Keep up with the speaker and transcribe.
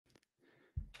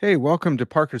Hey, welcome to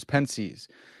Parker's Pensées.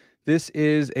 This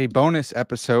is a bonus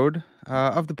episode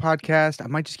of the podcast. I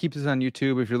might just keep this on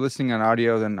YouTube. If you're listening on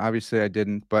audio, then obviously I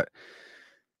didn't. But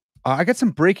I got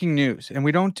some breaking news, and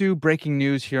we don't do breaking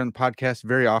news here on the podcast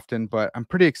very often, but I'm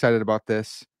pretty excited about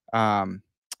this. Um,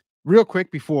 Real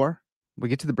quick before we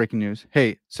get to the breaking news,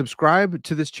 hey, subscribe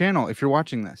to this channel if you're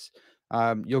watching this.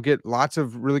 You'll get lots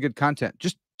of really good content.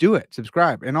 Just do it,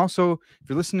 subscribe. And also, if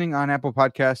you're listening on Apple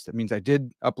Podcasts, that means I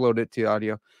did upload it to the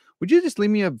audio. Would you just leave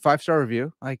me a 5-star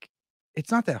review? Like,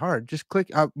 it's not that hard. Just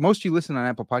click. Most of you listen on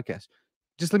Apple Podcasts.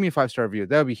 Just leave me a 5-star review.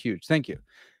 That would be huge. Thank you.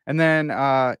 And then,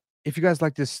 if you guys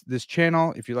like this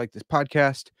channel, if you like this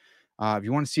podcast, if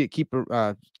you want to see it keep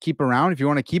around, if you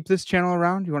want to keep this channel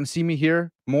around, you want to see me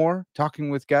here more, talking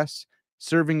with guests,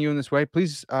 serving you in this way,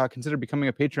 please consider becoming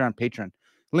a Patreon patron.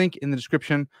 Link in the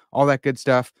description, all that good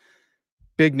stuff.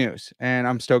 Big news, and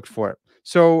I'm stoked for it.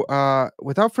 So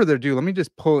without further ado, let me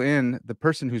just pull in the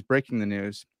person who's breaking the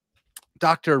news,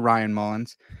 Dr. Ryan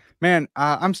Mullins. Man,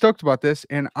 I'm stoked about this,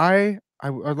 and I'd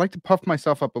like to puff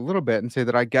myself up a little bit and say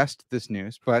that I guessed this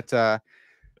news, but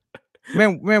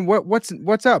man,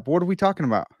 what's up? What are we talking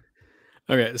about?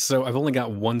 Okay, so I've only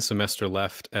got one semester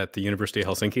left at the University of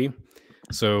Helsinki.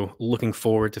 So looking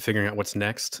forward to figuring out what's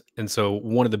next. And so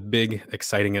one of the big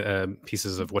exciting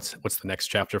pieces of what's the next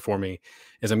chapter for me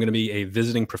is I'm going to be a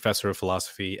visiting professor of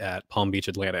philosophy at Palm Beach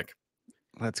Atlantic.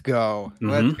 Let's go.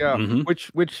 Let's Hmm. go. Hmm.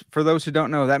 Which for those who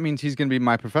don't know, that means he's going to be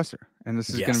my professor, and this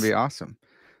is going to be Yes, awesome.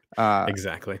 Uh,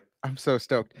 exactly. I'm so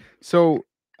stoked. So,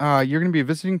 you're going to be a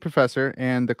visiting professor,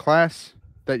 and the class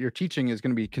that you're teaching is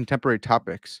going to be contemporary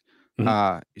topics.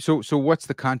 Mhm. So what's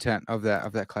the content of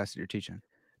that class that you're teaching?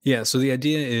 Yeah, so the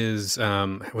idea is,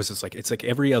 was this like it's like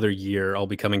every other year I'll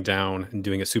be coming down and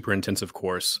doing a super intensive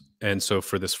course. And so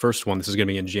for this first one, this is going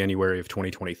to be in January of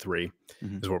 2023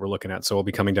 Mhm. is what we're looking at. So I'll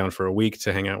be coming down for a week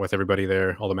to hang out with everybody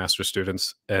there, all the master's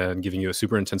students, and giving you a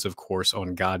super intensive course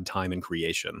on God, time, and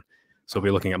creation. So we'll be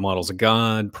Oh, looking at models of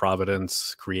God,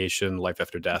 providence, creation, life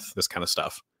after death, this kind of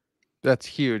stuff. that's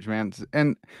huge, man.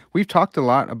 And we've talked a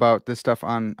lot about this stuff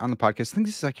on the podcast. I think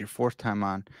this is like your fourth time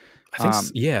on. Um,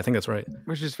 Yeah, I think that's right.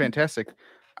 Which is fantastic.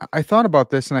 I thought about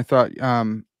this and I thought,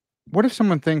 what if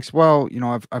someone thinks, well,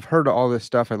 I've heard all this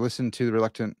stuff. I listened to the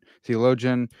Reluctant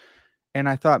Theologian, and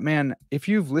I thought, man, if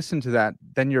you've listened to that,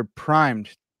 then you're primed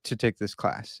to take this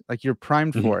class. Like you're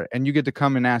primed Mhm. for it, and you get to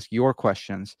come and ask your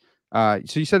questions. So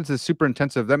you said it's a super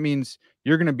intensive. That means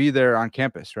you're going to be there on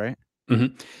campus, right?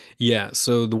 Mhm. Yeah,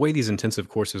 so the way these intensive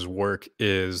courses work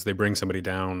is they bring somebody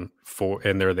down for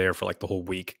and they're there for, like, the whole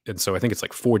week, and so I think it's,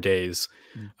 like, 4 days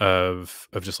Mm. of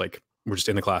just, like, we're just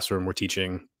in the classroom, we're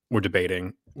teaching, we're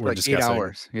debating, we're Like 8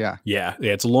 hours. discussing. Yeah.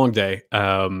 Yeah, it's a long day,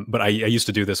 but I used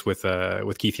to do this with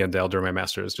Keith Yandel during my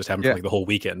master's, just having for, Yeah. like, the whole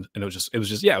weekend, and it was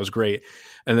just yeah, it was great,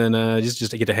 and then,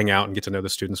 just to get to hang out and get to know the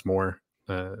students more,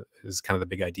 is kind of the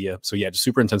big idea. So, yeah, just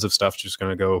super intensive stuff, just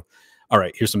gonna go, "All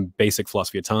right, here's some basic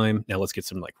philosophy of time. Now let's get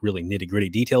some, like, really nitty-gritty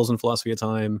details in philosophy of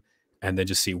time, and then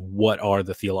just see what are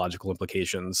the theological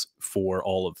implications for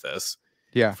all of this,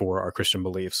 Yeah. for our Christian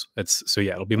beliefs."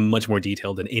 Yeah, it'll be much more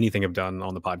detailed than anything I've done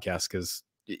on the podcast 'cause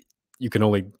you can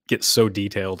only get so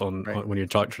detailed Right. on when you're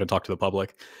trying to talk to the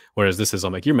public. Whereas this is,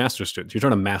 I'm like, you're master students. You're trying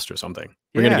to master something.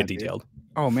 We're gonna Yeah, get dude. detailed.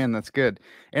 Oh man, that's good.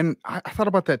 And I thought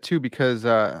about that too because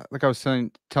like I was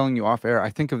telling you off air,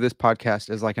 I think of this podcast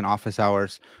as like an office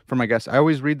hours for my guests. I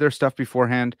always read their stuff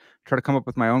beforehand, try to come up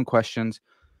with my own questions,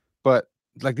 but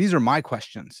like these are my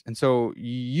questions. And so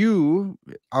you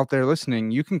out there listening,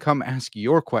 you can come ask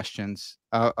your questions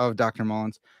of Dr.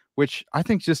 Mullins, which I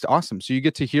think is just awesome. So you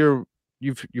get to hear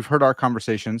you've heard our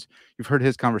conversations, you've heard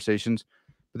his conversations,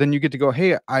 but then you get to go,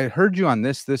 "Hey, I heard you on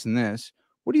this, this, and this.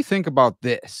 What do you think about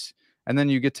this?" And then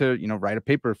you get to, write a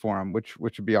paper for him, which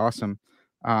would be awesome.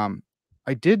 Um,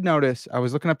 I did notice I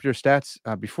was looking up your stats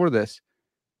before this.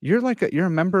 You're a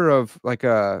member of like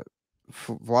a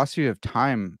philosophy of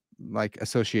time like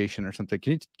association or something.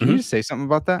 Can you Mhm. just say something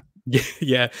about that?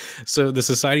 Yeah. So the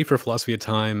Society for Philosophy of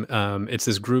Time, it's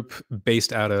this group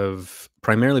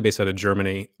primarily based out of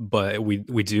Germany, but we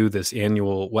do this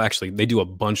annual. Well, actually, they do a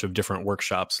bunch of different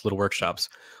workshops, little workshops,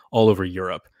 all over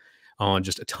Europe on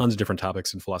just tons of different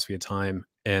topics in philosophy of time.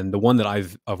 And the one that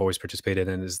I've always participated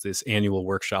in is this annual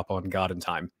workshop on God and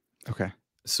time. Okay.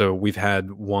 So we've had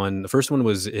one. The first one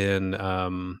was in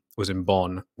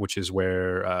Bonn, which is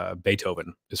where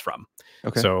Beethoven is from.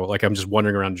 Okay. So like I'm just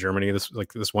wandering around Germany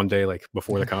this one day, like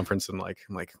before the conference, and like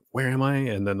I'm like, where am I?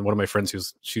 And then one of my friends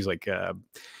she's like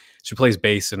she plays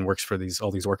bass and works for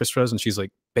all these orchestras, and she's like,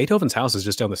 Beethoven's house is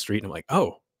just down the street. And I'm like,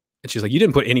 oh. And she's like, you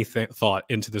didn't put any thought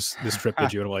into this trip,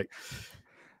 did you? And I'm like,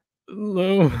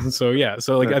 No. So yeah,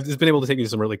 so like That's I've just been able to take you to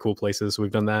some really cool places. So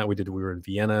we've done that. We were in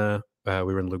Vienna. We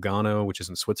were in Lugano, which is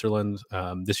in Switzerland.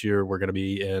 This year we're going to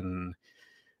be in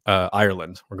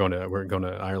Ireland. We're going to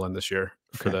Ireland this year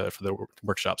okay. for the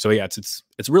workshop. So yeah, it's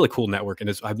a really cool network, and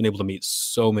I've been able to meet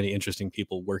so many interesting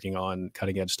people working on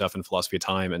cutting edge stuff in philosophy of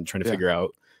time and trying to Yeah. figure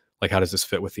out like how does this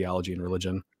fit with theology and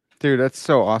religion. Dude, that's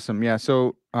so awesome. Yeah.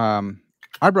 So,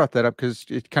 I brought that up because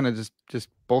it kind of just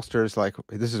bolsters like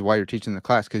this is why you're teaching the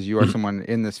class because you are Mhm. someone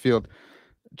in this field.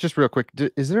 Just real quick,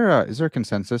 is there a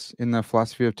consensus in the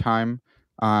philosophy of time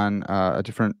on a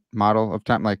different model of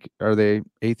time? Like, are they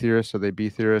A theorists? Are they B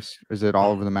theorists? Is it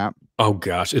all over the map? Oh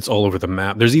gosh, it's all over the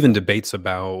map. There's even debates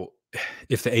about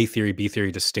if the A theory B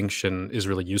theory distinction is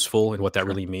really useful and what that Sure.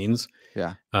 really means.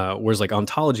 Yeah. Whereas like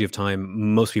ontology of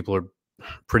time, most people are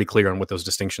pretty clear on what those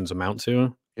distinctions amount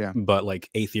to. Yeah. But like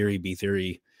A theory, B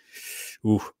theory,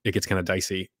 ooh, it gets kind of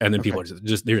dicey. And then Okay. people are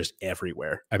just they're just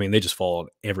everywhere. I mean, they just fall on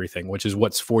everything, which is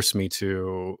what's forced me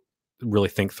to really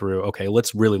think through, okay,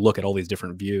 let's really look at all these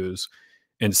different views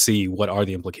and see what are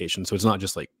the implications. So it's not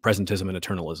just like presentism and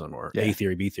eternalism or A Yeah.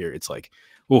 theory, B theory. It's like,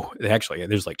 oh, actually,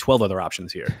 there's like 12 other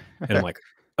options here. And I'm like,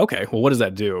 okay, well, what does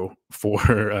that do for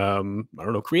I don't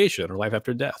know, creation or life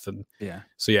after death? And Yeah.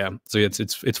 so yeah, so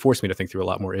it's forced me to think through a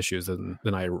lot more issues than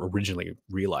I originally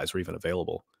realized were even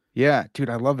available. Yeah, dude,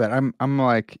 I love that. I'm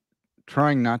like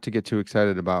trying not to get too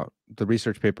excited about the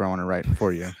research paper I want to write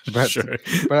for you, Sure.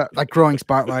 but like growing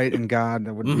spotlight and God,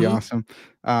 that would be Hmm. awesome.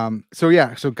 So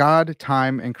yeah, so God,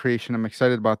 time, and creation. I'm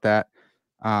excited about that.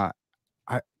 Uh,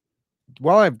 I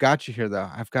While I've got you here, though,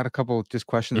 I've got a couple just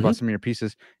questions Hmm. about some of your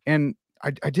pieces, and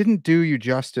I didn't do you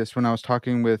justice when I was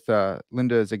talking with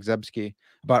Linda Zagzebski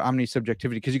about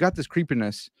omnisubjectivity because you got this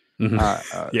creepiness Hmm.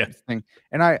 Yeah. thing,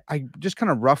 and I just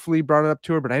kind of roughly brought it up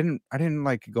to her, but I didn't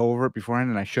like go over it beforehand,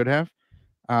 and I should have.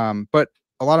 But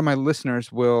a lot of my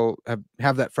listeners will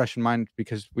have that fresh in mind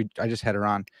because I just had her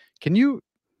on. Can you?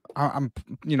 I'm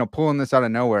pulling this out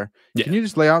of nowhere. Can Yeah. you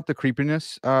just lay out the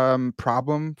creepiness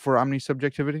problem for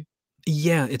omnisubjectivity?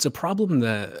 Yeah, it's a problem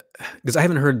that because I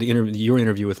haven't heard your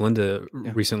interview with Linda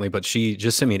Yeah. recently, but she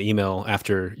just sent me an email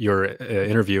after your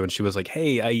interview, and she was like,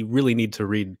 "Hey, I really need to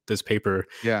read this paper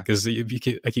Yeah. because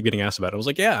I keep getting asked about it." I was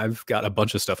like, "Yeah, I've got a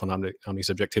bunch of stuff on omni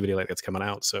subjectivity like that's coming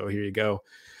out, so here you go."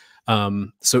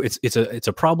 So it's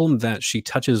a problem that she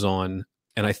touches on,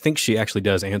 and I think she actually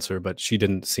does answer, but she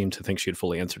didn't seem to think she had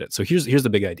fully answered it. So here's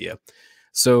the big idea.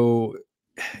 So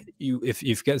if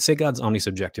you've got say God's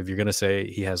omnisubjective, you're going to say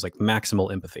he has like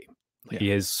maximal empathy. Yeah.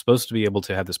 He is supposed to be able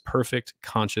to have this perfect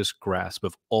conscious grasp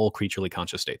of all creaturely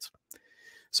conscious states.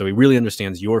 So he really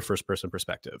understands your first person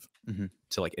perspective Mhm.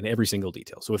 to like in every single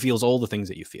detail. So it feels all the things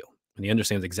that you feel, and he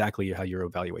understands exactly how your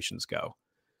evaluations go.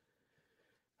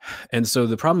 And so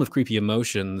the problem with creepy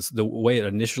emotions, the way it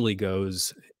initially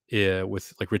goes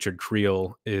with like Richard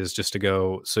Creel is just to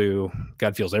go, so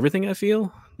God feels everything I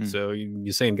feel. Mm. So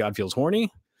you're saying God feels horny? And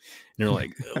you're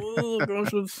like, oh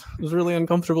gosh, it's really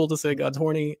uncomfortable to say God's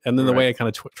horny. And then the Right. way I kind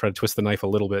of try to twist the knife a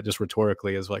little bit, just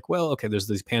rhetorically, is like, well, okay, there's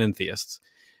these panentheists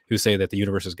who say that the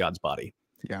universe is God's body.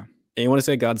 Yeah. And you want to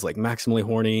say God's like maximally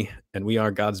horny and we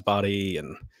are God's body.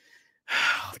 And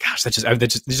gosh, it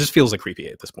just feels like creepy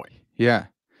at this point. Yeah.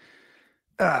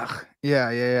 Ugh.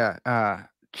 Yeah, yeah, yeah.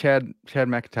 Chad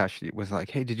McIntosh was like,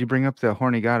 "Hey, did you bring up the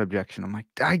horny God objection?" I'm like,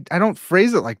 I don't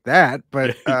phrase it like that,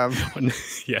 but Yeah,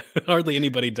 yeah, hardly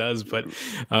anybody does, but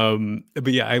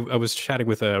yeah, I was chatting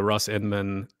with Ross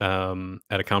Edman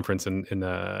at a conference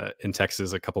in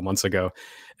Texas a couple months ago,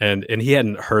 and he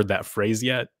hadn't heard that phrase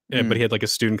yet, but he mm. had like a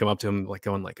student come up to him like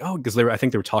going like, oh, because I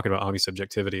think they were talking about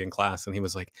omnisubjectivity in class, and he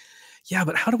was like, yeah,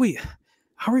 but how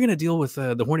are we going to deal with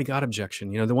the horny God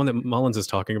objection? You know, the one that Mullins is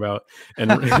talking about,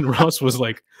 and Ross was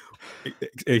like,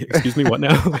 excuse me, what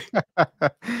now?"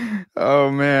 Oh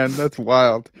man, that's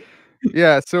wild.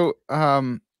 Yeah. So,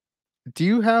 do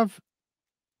you have?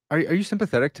 Are you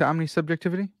sympathetic to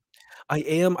omnisubjectivity? I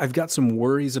am. I've got some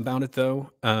worries about it though,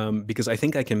 because I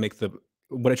think I can make the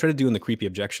what I try to do in the creepy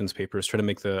objections paper is try to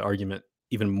make the argument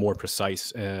even more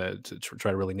precise to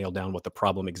try to really nail down what the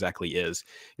problem exactly is.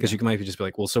 Because Yeah. you might just be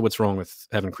like, well, so what's wrong with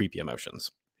having creepy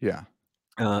emotions? Yeah.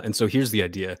 And so here's the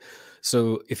idea.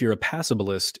 So if you're a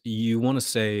passibilist, you want to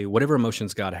say whatever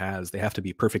emotions God has, they have to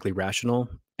be perfectly rational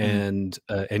Mhm.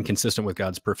 and consistent with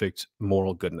God's perfect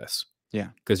moral goodness. Yeah.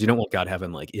 Because you don't want God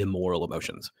having like immoral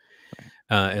emotions.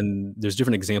 Right. And there's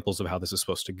different examples of how this is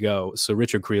supposed to go. So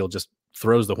Richard Creel just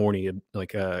throws the horny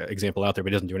like example out there,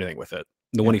 but he doesn't do anything with it.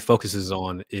 The one Yeah. he focuses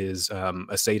on is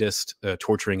a sadist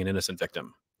torturing an innocent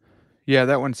victim. Yeah,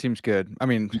 that one seems good. I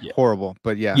mean, Yeah, horrible,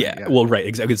 but yeah, yeah. yeah. Well, right,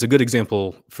 exactly. It's a good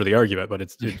example for the argument, but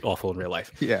it's awful in real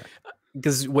life. Yeah.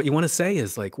 because what you want to say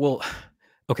is like, well,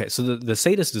 okay, so the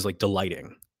sadist is like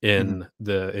delighting Mhm.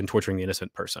 in torturing the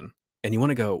innocent person, and you want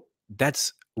to go,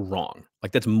 that's wrong.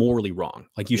 Like that's morally wrong.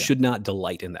 Like you Yeah. should not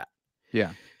delight in that.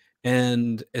 Yeah.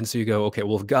 And so you go, okay,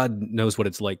 well, if God knows what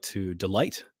it's like to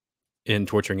delight in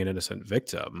torturing an innocent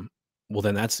victim, well,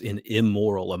 then that's an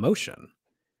immoral emotion.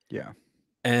 Yeah.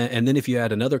 And then if you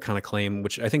add another kind of claim,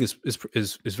 which I think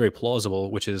is very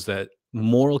plausible, which is that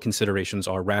moral considerations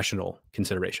are rational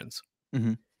considerations.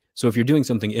 Mhm. So if you're doing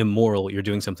something immoral, you're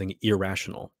doing something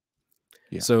irrational.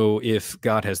 Yeah. So if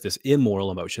God has this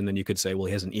immoral emotion, then you could say, well,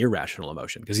 he has an irrational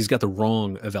emotion because he's got the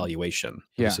wrong evaluation of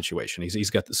a Yeah. situation. He's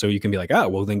got so you can be like, oh,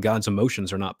 well, then God's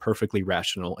emotions are not perfectly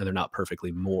rational and they're not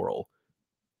perfectly moral.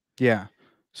 Yeah.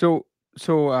 So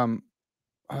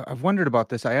I've wondered about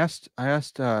this. I asked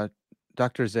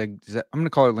Dr. I'm gonna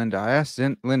call her Linda. I asked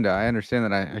Linda. I understand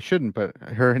that I shouldn't, but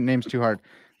her name's too hard.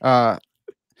 Uh,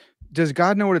 does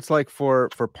God know what it's like for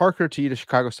Parker to eat a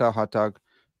Chicago style hot dog?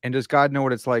 And does God know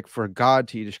what it's like for God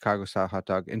to eat a Chicago style hot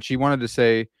dog? And she wanted to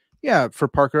say, yeah, for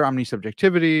Parker,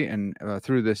 omnisubjectivity, and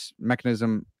through this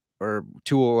mechanism or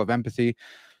tool of empathy.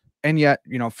 And yet,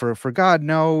 for God,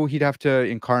 no, he'd have to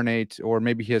incarnate, or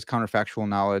maybe he has counterfactual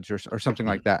knowledge, or something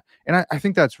like Mhm. that. And I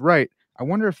think that's right. I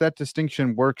wonder if that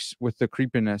distinction works with the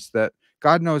creepiness, that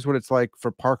God knows what it's like for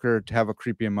Parker to have a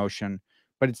creepy emotion,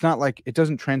 but it's not like it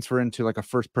doesn't transfer into like a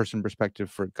first person perspective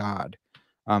for God.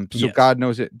 So Yes. God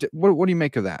knows it. What do you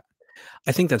make of that?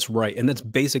 I think that's right, and that's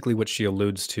basically what she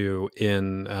alludes to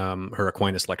in her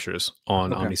Aquinas lectures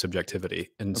on Okay. omnisubjectivity.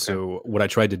 And Okay. so, what I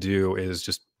tried to do is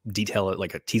just detail it,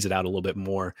 like tease it out a little bit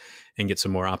more, and get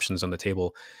some more options on the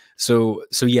table. So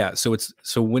yeah, so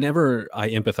whenever I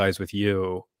empathize with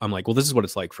you, I'm like, well, this is what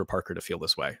it's like for Parker to feel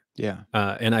this way, Yeah.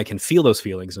 and I can feel those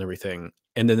feelings and everything.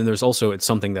 And then there's also it's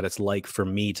something that it's like for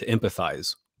me to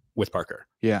empathize with Parker,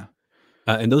 Yeah.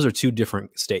 and those are two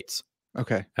different states.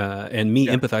 Okay. And me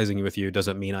Yeah. empathizing with you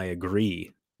doesn't mean I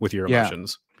agree with your Yeah.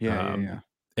 emotions. Yeah. Yeah. Yeah.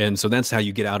 And so that's how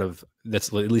you get out of that's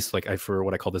at least like I for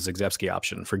what I call the Zagzebski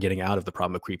option for getting out of the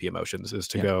problem of creepy emotions is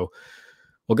to Yeah. go,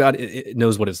 well, God it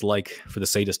knows what it's like for the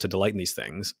sadist to delight in these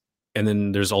things. And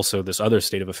then there's also this other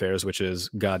state of affairs, which is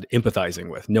God empathizing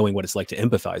with, knowing what it's like to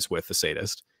empathize with the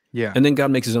sadist. Yeah. And then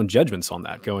God makes his own judgments on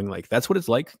that, going like, that's what it's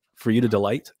like for you to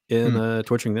delight in Mm.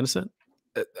 torturing the innocent.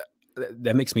 Uh,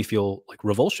 that makes me feel like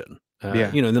revulsion.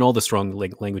 Yeah. And then all the strong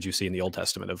language you see in the Old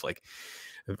Testament of like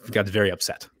God's very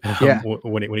upset Yeah.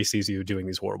 when he sees you doing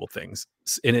these horrible things,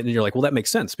 and you're like, well, that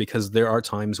makes sense because there are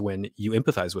times when you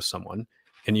empathize with someone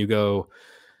and you go,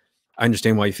 I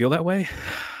understand why you feel that way.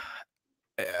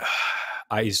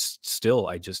 I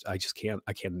just can't,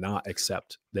 I cannot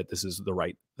accept that this is the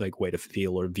right like way to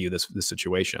feel or view this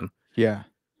situation. Yeah.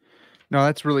 No,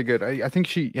 that's really good. I think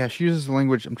she uses the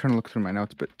language. I'm trying to look through my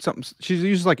notes, but she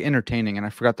uses like entertaining, and I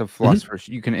forgot the Mhm. philosopher.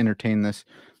 You can entertain this,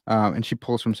 and she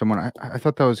pulls from someone. I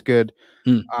thought that was good.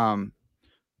 Mm. Um,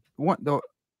 one though,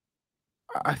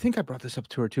 I think I brought this up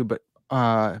to her too, but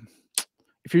uh,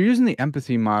 if you're using the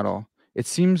empathy model, it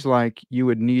seems like you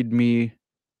would need me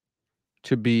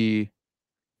to be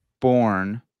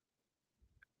born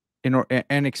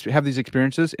have these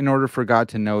experiences in order for God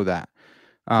to know that.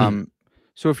 Mhm. Um,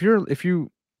 so if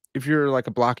you're like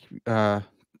a block,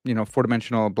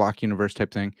 four-dimensional block universe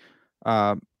type thing,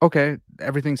 okay,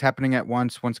 everything's happening at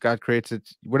once. Once God creates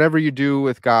it, whatever you do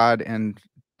with God and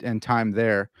time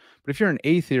there. But if you're an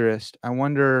atheist, I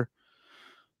wonder,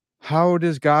 how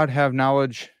does God have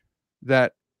knowledge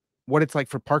that what it's like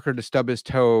for Parker to stub his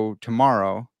toe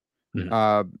tomorrow? Mhm.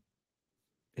 Uh,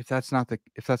 if that's not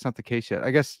the case yet,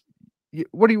 I guess.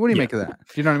 What do you Yeah. make of that?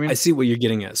 Do you know what I I mean? see what you're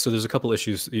getting at. So there's a couple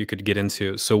issues you could get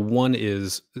into. So one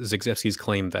is Zagzebski's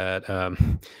claim that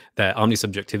that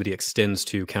omnisubjectivity extends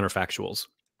to counterfactuals.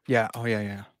 Yeah. Oh yeah.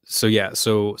 Yeah. So yeah,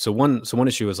 so one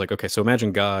issue is like, okay, so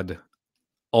imagine God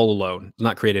all alone,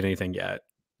 not created anything yet,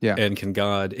 Yeah. and can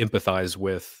God empathize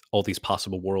with all these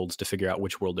possible worlds to figure out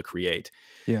which world to create?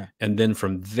 Yeah. And then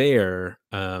from there,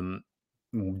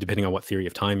 depending on what theory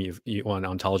of time you on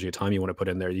ontology of time you want to put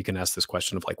in there, you can ask this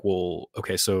question of like, well,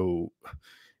 okay, so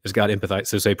does God empathize?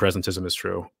 So say presentism is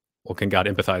true. Well, can God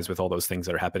empathize with all those things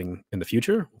that are happening in the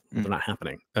future? Well, they're Mm, not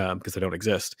happening because they don't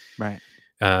exist. right.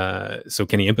 So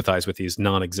can he empathize with these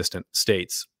non-existent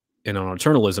states? And on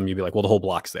eternalism, you'd be like, well, the whole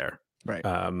block's there. Right.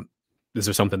 Um, is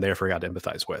there something there for God to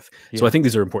empathize with? So I Yeah. think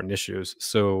these are important issues.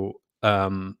 So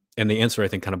and the answer I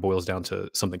think kind of boils down to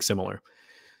something similar.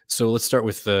 So let's start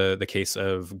with the case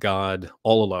of God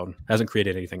all alone, hasn't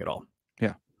created anything at all.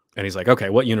 Yeah. And he's like, okay,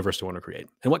 what universe do I want to create?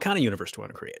 And what kind of universe do I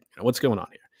want to create? What's going on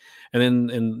here? And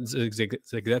then and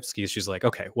Zagzebski, she's like,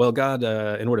 okay, well, God,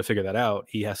 in order to figure that out,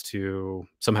 he has to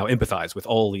somehow empathize with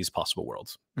all these possible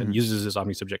worlds and Mhm. uses his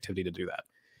omnisubjectivity to do that.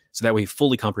 So that way he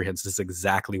fully comprehends this is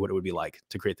exactly what it would be like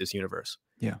to create this universe.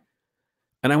 Yeah.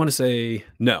 And I want to say,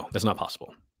 no, that's not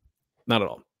possible. Not at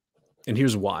all. And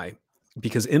here's why.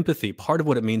 Because empathy, part of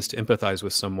what it means to empathize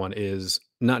with someone is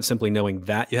not simply knowing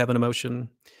that you have an emotion.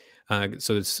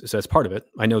 So that's part of it.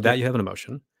 I know Yep. that you have an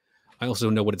emotion. I also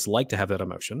know what it's like to have that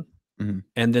emotion. Mhm.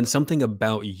 And then something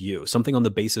about you, something on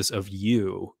the basis of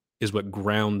you is what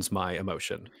grounds my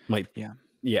emotion. Yeah.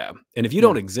 Yeah. And if you Yeah.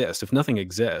 don't exist, if nothing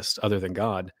exists other than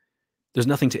God, there's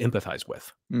nothing to empathize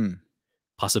with. Mm.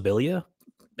 Possibilia?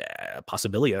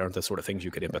 Possibilia aren't the sort of things you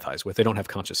could Right. empathize with. They don't have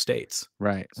conscious states.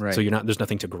 Right. So Right. there's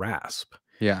nothing to grasp.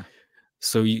 Yeah.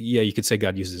 So yeah, you could say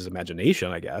God uses his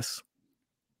imagination, I guess,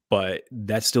 but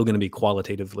that's still going to be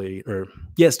qualitatively, or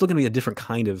yeah, it's still going to be a different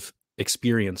kind of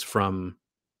experience from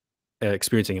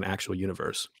experiencing an actual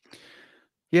universe.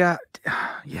 Yeah.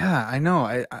 Yeah. I know.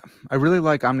 I really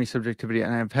like omnisubjectivity,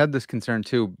 and I've had this concern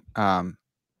too.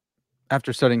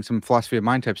 After studying some philosophy of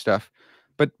mind type stuff,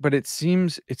 but it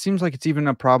seems like it's even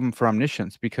a problem for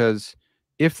omniscience, because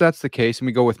if that's the case, and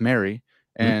we go with Mary,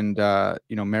 Mhm.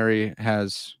 and Mary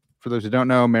has, for those who don't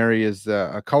know, Mary is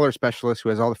a color specialist who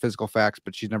has all the physical facts,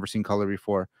 but she's never seen color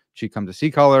before. She comes to see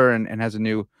color and has a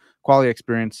new quality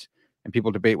experience, and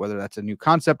people debate whether that's a new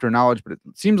concept or knowledge, but it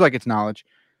seems like it's knowledge.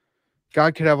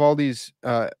 God could have all these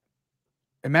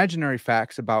imaginary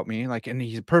facts about me, like, and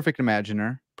he's a perfect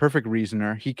imaginer, perfect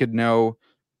reasoner. He could know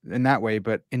in that way,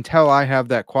 but until I have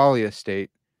that qualia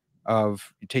state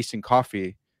of tasting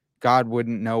coffee, God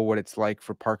wouldn't know what it's like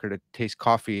for Parker to taste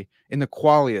coffee in the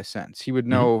qualia sense. He would Mhm.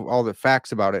 know all the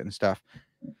facts about it and stuff.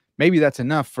 Maybe that's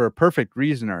enough for a perfect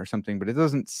reasoner or something, but it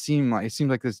doesn't seem like, it seems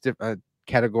like this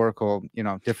categorical,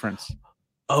 difference.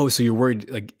 Oh, so you're worried,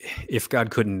 like, if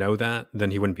God couldn't know that, then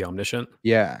he wouldn't be omniscient?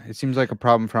 Yeah, it seems like a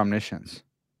problem for omniscience.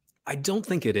 I don't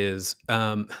think it is.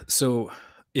 So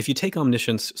if you take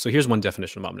omniscience, so here's one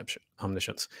definition of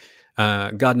omniscience.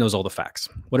 God knows all the facts.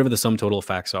 Whatever the sum total of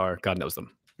facts are, God knows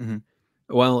them. Hmm.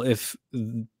 Well, if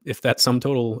that sum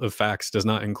total of facts does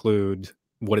not include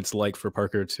what it's like for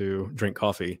Parker to drink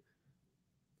coffee,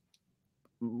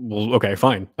 well, okay,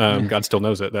 fine. God still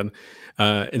knows it then.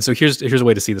 And so here's a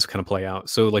way to see this kind of play out.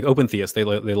 So like open theists, they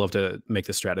love to make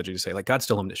this strategy to say like God's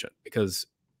still omniscient because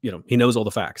he knows all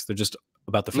the facts. They're just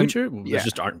about the Lem- future. Well, there's yeah,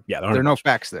 just aren't there there aren't are a no bunch.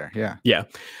 facts there. Yeah. Yeah.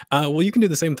 Well, you can do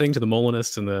the same thing to the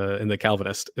Molinists and the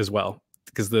Calvinist as well.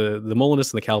 Because the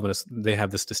Molinists and the Calvinists, they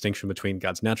have this distinction between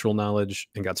God's natural knowledge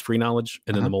and God's free knowledge.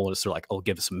 And then the Uh-huh. Molinists are like, oh,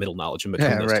 give us some middle knowledge in between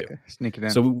Yeah, those right. two. Sneak it in.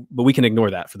 So, but we can ignore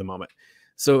that for the moment.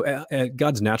 So,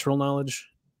 God's natural knowledge,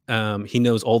 he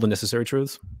knows all the necessary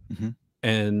truths, Mhm.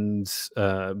 and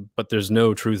but there's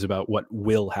no truths about what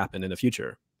will happen in the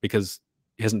future because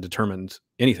he hasn't determined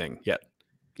anything yet.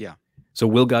 Yeah. So,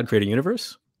 will God create a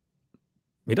universe?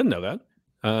 He doesn't know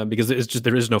that because it's just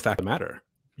there is no fact of the matter.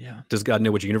 Yeah. Does God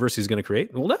know which universe he's going to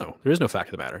create? Well, no, there is no fact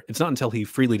of the matter. It's not until he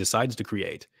freely decides to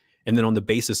create, and then on the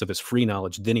basis of his free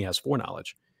knowledge, then he has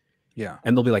foreknowledge. Yeah.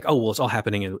 And they'll be like, "Oh, well, it's all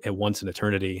happening at once in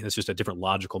eternity. It's just at different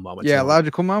logical moments." Yeah, And I'm like,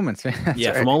 logical moments. That's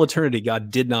yeah, from right. all eternity,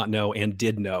 God did not know and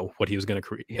did know what he was going to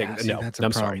create. Yeah, see, No, that's a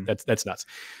I'm sorry, problem. that's nuts.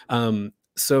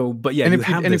 So, but yeah, And you if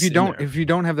you have and if this you in don't there. if you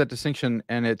don't have that distinction,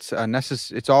 and it's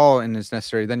it's all in is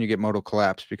necessary, then you get modal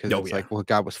collapse, because Oh it's yeah, like, well,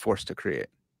 God was forced to create,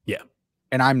 yeah,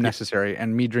 and I'm yeah, necessary,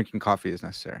 and me drinking coffee is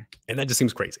necessary. and that just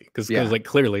seems crazy because Yeah. like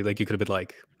clearly, like you could have been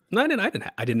like, no,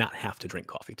 I did not have to drink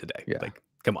coffee today. Yeah. Like,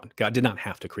 come on, God did not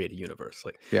have to create a universe.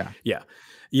 Like, Yeah. yeah,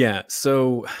 yeah.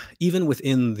 So even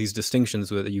within these distinctions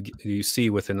that you see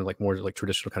within like more like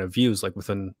traditional kind of views, like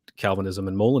within Calvinism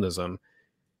and Molinism,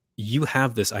 you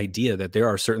have this idea that there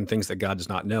are certain things that God does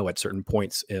not know at certain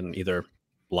points in either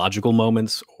logical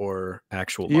moments or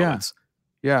actual Yeah. moments.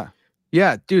 Yeah.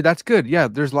 Yeah, dude, that's good. Yeah,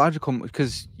 there's logical,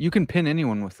 because you can pin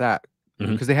anyone with that,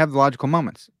 Mhm. because they have the logical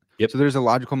moments. Yep. So there's a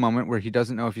logical moment where he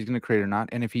doesn't know if he's going to create or not,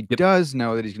 and if he Yep. does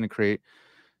know that he's going to create,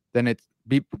 then it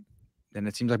be then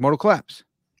it seems like modal collapse.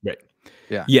 Right.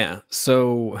 Yeah. Yeah.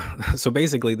 So, so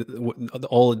basically,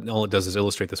 all it does is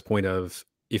illustrate this point of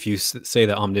if you say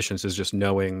that omniscience is just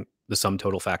knowing the sum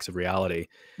total facts of reality,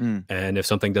 Mm. and if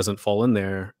something doesn't fall in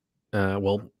there,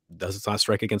 well, does it not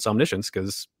strike against omniscience?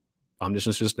 Because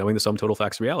omniscience is just knowing the sum total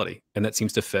facts of reality, and that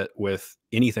seems to fit with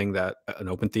anything that an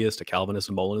open theist, a Calvinist,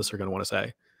 and Molinist are going to want to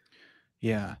say.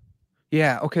 Yeah.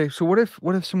 Yeah, okay, so what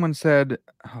if someone said,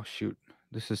 oh shoot,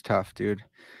 this is tough, dude.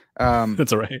 Um,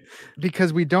 That's all right.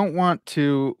 because we don't want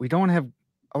to have,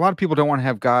 a lot of people don't want to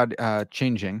have God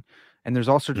changing. and there's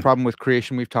all sorts of Mhm. problem with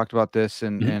creation. We've talked about this,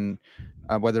 and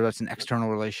Mhm. whether that's an external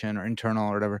relation or internal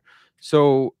or whatever.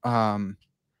 So, oh,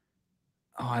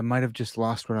 I might have just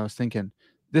lost what I was thinking.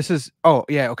 This is oh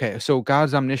yeah, okay. So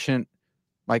God's omniscient,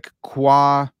 like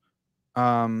qua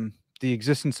um the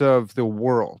existence of the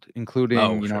world, including,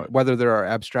 Oh, you know, sure. whether there are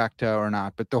abstracta or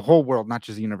not, but the whole world, not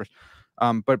just the universe.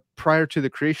 But prior to the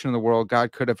creation of the world,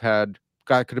 God could have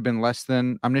been less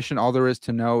than omniscient. All there is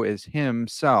to know is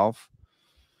himself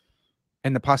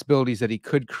and the possibilities that he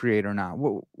could create or not.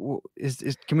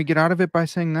 Is can we get out of it by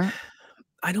saying that?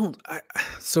 I don't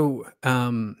so,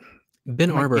 Ben He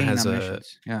might Arbour gain has a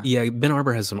omniscience. Yeah. yeah, Ben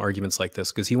Arbour has some arguments like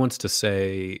this because he wants to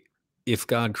say if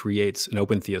God creates an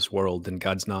open theist world, then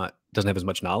God's not doesn't have as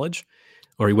much knowledge,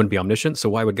 or he wouldn't be omniscient. So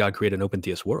why would God create an open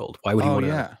theist world? Why would he Oh want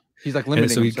to? yeah. He's like And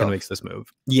limiting so he kind of makes himself. this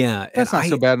move. Yeah, and That's not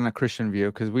so bad in a Christian view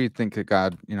because we think that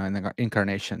God, you know, in the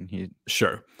incarnation, he,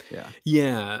 sure. yeah.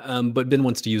 Yeah, but Ben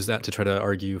wants to use that to try to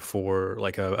argue for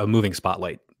like a moving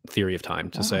spotlight theory of time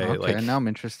to Oh, say okay. Now like I'm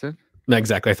interested.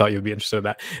 exactly. I thought you'd be interested in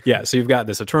that. Yeah. So you've got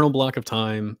this eternal block of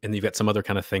time, and you've got some other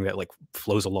kind of thing that like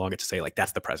flows along it to say like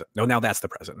that's the present. No, now that's the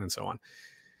present, and so on.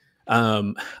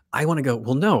 Um, I want to go.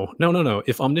 Well, no, no, no, no.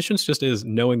 If omniscience just is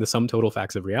knowing the sum total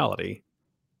facts of reality,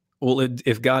 well,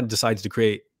 if God decides to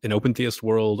create an open theist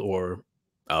world or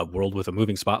a world with a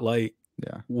moving spotlight,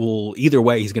 Yeah. well, either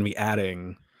way, He's going to be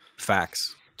adding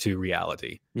facts to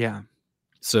reality. Yeah.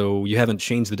 So you haven't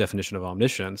changed the definition of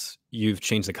omniscience. You've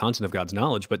changed the content of God's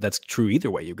knowledge, but that's true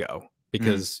either way you go, Mm,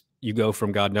 because you go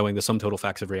from God knowing the sum total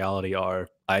facts of reality are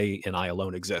I and I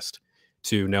alone exist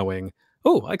to knowing,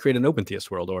 oh, I created an open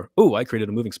theist world, or oh, I created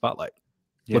a moving spotlight.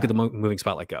 Look at yeah. the moving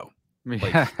spotlight go.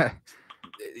 Like, Yeah.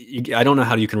 I don't know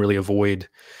how you can really avoid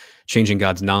changing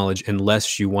God's knowledge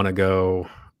unless you want to go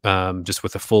just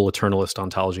with a full eternalist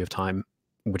ontology of time,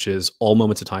 which is all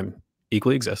moments of time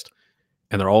equally exist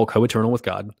and they're all co-eternal with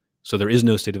God. So there is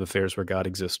no state of affairs where God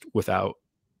exists without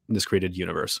this created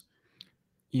universe.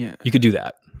 Yeah. You could do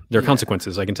that. There are Yeah.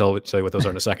 consequences. I can tell you what those are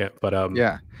in a second. But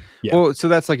Yeah. yeah, Well, so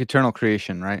that's like eternal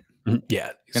creation, right?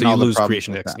 yeah. So And you all the lose problems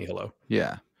creation with ex that. nihilo.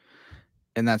 Yeah.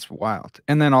 And that's wild.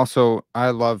 And then also, I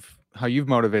love how you've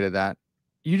motivated that.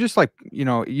 You just like, you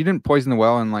know, you didn't poison the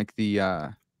well in like the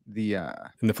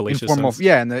In the fallacious informal, sense.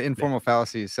 yeah, in the Yeah. informal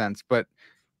fallacy sense, but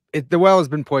the well has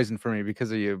been poisoned for me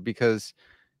because of you, because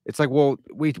it's like, well,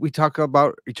 we talk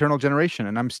about eternal generation,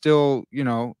 and I'm still, you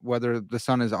know, whether the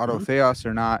son is Mhm. autotheos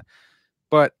or not,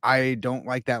 but I don't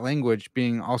like that language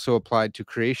being also applied to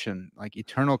creation, like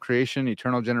eternal creation,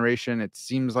 eternal generation. It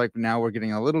seems like now we're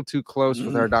getting a little too close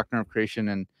with our Mm. doctrine of creation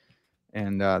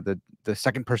and the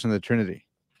second person of the Trinity.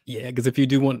 Yeah, because if you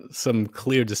do want some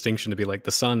clear distinction to be like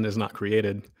the sun is not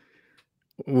created,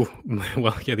 ooh,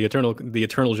 well, yeah, the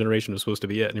eternal generation is supposed to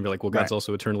be it, and you're like, well, Right. God's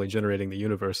also eternally generating the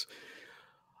universe.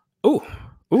 Ooh,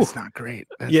 ooh, That's not great.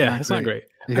 That's yeah, not it's not great. great.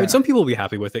 I mean, Yeah. some people will be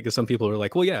happy with it because some people are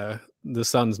like, well, yeah, the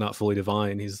son's not fully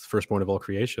divine; he's the firstborn of all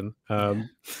creation. I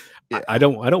Yeah.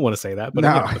 don't want to say that, but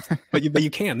No. but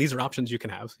you can. These are options you can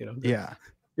have. Yeah.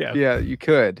 Yeah. Yeah, you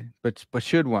could, but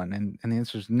should one? And the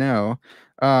answer is no.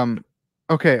 Um,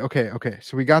 okay.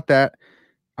 So we got that.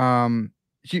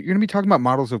 You're gonna be talking about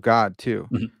models of God too.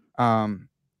 Mhm. Um,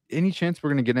 any chance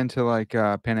we're gonna get into like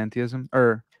panentheism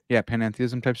or yeah,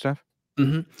 panentheism type stuff?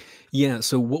 Mhm. Yeah,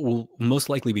 so what we'll most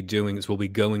likely be doing is we'll be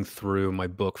going through my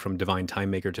book from Divine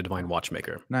Time Maker to Divine Oh,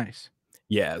 Watchmaker. nice.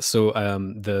 Yeah, so,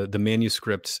 the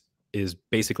manuscript is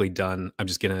basically done. I'm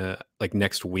just gonna like,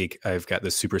 next week, I've got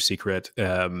this super secret,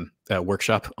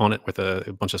 workshop on it with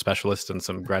a bunch of specialists and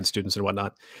some grad students and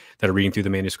whatnot that are reading through the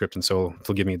manuscript, and so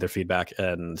they'll give me their feedback,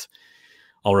 and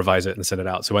I'll revise it and send it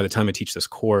out. So by the time I teach this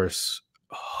course,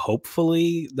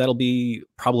 hopefully it'll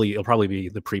probably be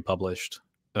the pre-published,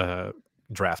 uh,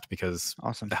 draft because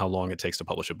Awesome. how long it takes to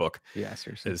publish a book Yeah,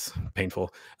 seriously. is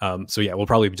painful. So yeah, we'll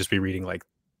probably just be reading like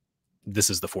this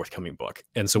is the forthcoming book.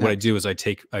 And so what I Nice. do is I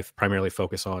primarily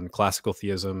focus on classical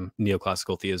theism,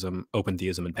 neoclassical theism, open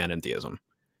theism, and panentheism.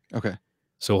 Okay.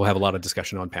 So we'll have a lot of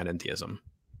discussion on panentheism.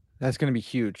 That's gonna be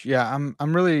huge. Yeah,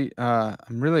 I'm really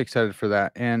excited for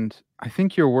that. And I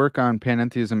think your work on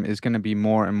panentheism is gonna be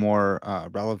more and more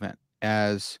relevant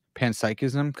as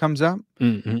panpsychism comes up.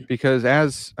 Mhm. Because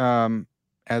as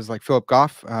like Philip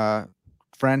Goff,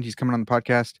 friend, he's coming on the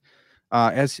podcast.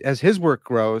 As his work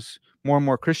grows, more and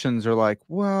more Christians are like,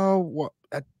 well, what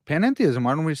panentheism?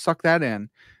 Why don't we suck that in?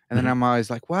 And then Mhm. I'm always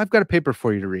like, well, I've got a paper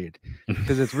for you to read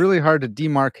because it's really hard to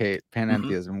demarcate Mhm.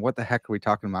 panentheism. What the heck are we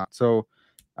talking about? So,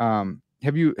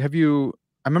 have you?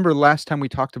 I remember last time we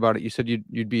talked about it, you said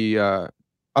you'd be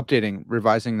updating,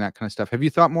 revising that kind of stuff. Have you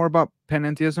thought more about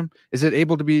panentheism? Is it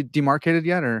able to be demarcated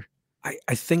yet, or?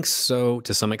 I think so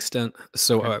to some extent.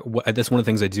 So Okay. that's one of the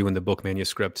things I do in the book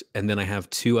manuscript, and then I have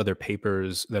two other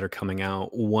papers that are coming out.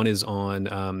 One is on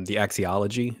the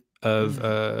axiology Mm.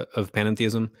 of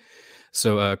panentheism.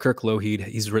 So Kirk Lougheed,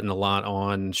 he's written a lot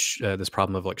on this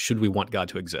problem of like, should we want God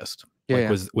to exist? Yeah,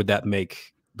 Like, yeah. would that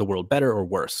make the world better or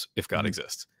worse if God Mhm.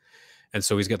 exists? And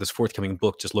so he's got this forthcoming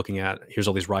book just looking at here's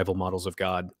all these rival models of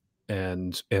God,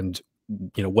 and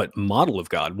what model of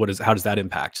God, how does that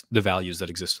impact the values that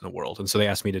exist in the world? And so they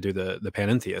asked me to do the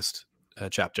panentheist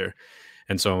chapter.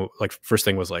 And so like first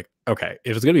thing was like, okay,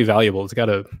 if it's going to be valuable, it's got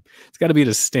to be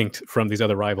distinct from these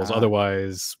other rivals. Ah,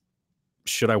 Otherwise,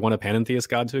 should I want a panentheist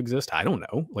God to exist? I don't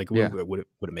know. Like, yeah. would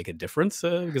it make a difference?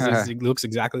 Because it looks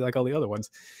exactly like all the other ones.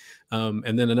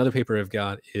 And then another paper I've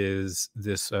got is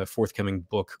this forthcoming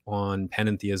book on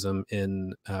panentheism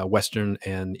in Western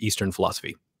and Eastern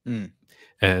philosophy. Mm.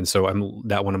 And so I'm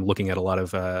looking at a lot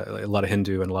of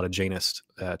Hindu and a lot of Jainist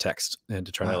text, and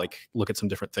to try to Wow. like look at some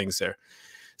different things there.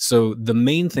 So the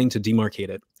main thing to demarcate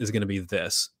it is going to be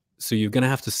this. So you're going to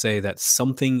have to say that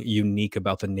something unique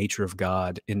about the nature of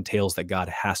God entails that God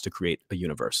has to create a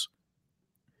universe.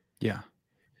 Yeah.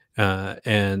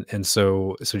 And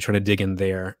so trying to dig in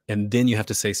there, and then you have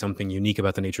to say something unique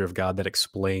about the nature of God that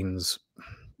explains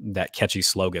that catchy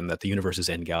slogan that the universe is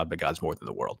in God, but God's more than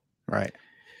the world. Right.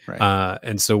 Right.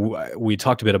 And so we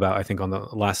talked a bit about, I think, on the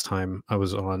last time I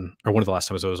was on, or one of the last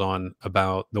times I was on,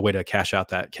 about the way to cash out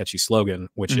that catchy slogan,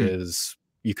 which Mhm. is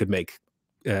you could make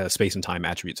space and time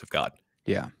attributes of God,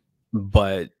 Yeah.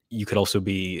 but you could also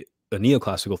be a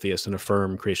neoclassical theist and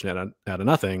affirm creation out of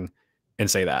nothing and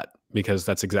say that, because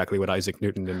that's exactly what Isaac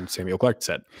Newton and Samuel Clarke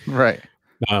said. Right.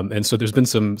 And so there's been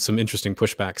some interesting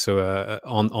pushback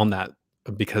on that,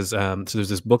 because so there's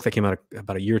this book that came out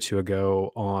about a year or two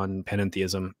ago on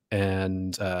panentheism,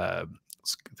 and I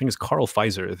think it's Carl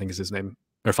Pfizer, I think is his name,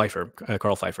 or Pfeiffer,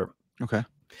 Carl Pfeiffer. Okay.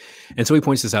 And so he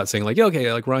points this out, saying like, yeah,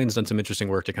 okay, like Ryan's done some interesting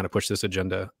work to kind of push this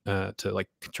agenda to like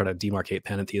try to demarcate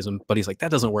panentheism, but he's like,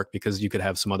 that doesn't work because you could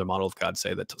have some other model of God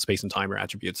say that space and time are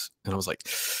attributes. And I was like,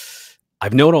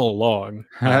 I've known all along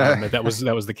that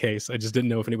was the case. I just didn't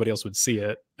know if anybody else would see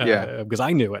it, Yeah. because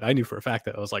I knew it. I knew for a fact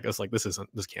that I was like,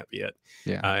 this can't be it.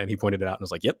 Yeah. And he pointed it out and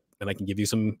was like, yep, and I can give you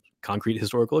some concrete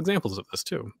historical examples of this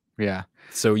too. Yeah.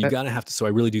 So you That gotta have to. So I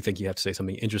really do think you have to say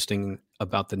something interesting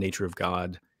about the nature of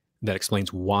God that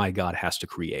explains why God has to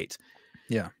create.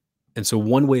 yeah. And so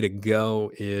one way to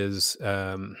go is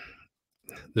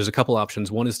there's a couple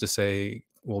options. One is to say,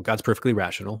 well, God's perfectly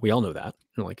rational. We all know that.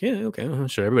 You're like, yeah, okay,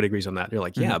 sure. Everybody agrees on that. You're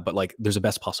like, Mhm. yeah, but like, there's a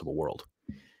best possible world,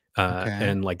 Okay.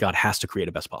 and like God has to create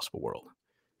a best possible world. And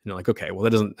you're like, okay, well, that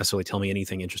doesn't necessarily tell me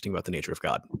anything interesting about the nature of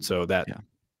God. So that Yeah.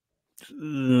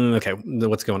 okay,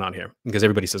 what's going on here? Because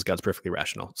everybody says God's perfectly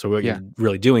rational. So what Yeah. you're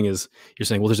really doing is you're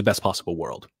saying, well, there's a best possible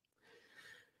world.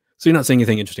 So you're not saying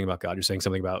anything interesting about God. You're saying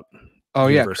something about Oh,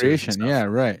 yeah, universes and creation. Yeah,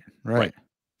 stuff, right. right? Right.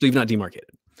 So you've not demarcated.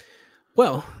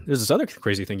 Well, there's this other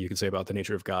crazy thing you can say about the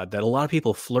nature of God that a lot of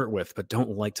people flirt with, but don't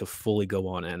like to fully go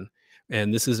on in.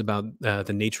 And this is about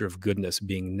the nature of goodness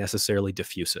being necessarily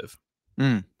diffusive.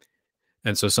 Mm.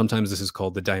 And so sometimes this is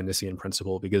called the Dionysian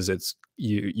principle, because it's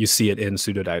you see it in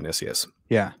Pseudo Dionysius.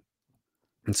 Yeah.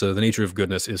 And so the nature of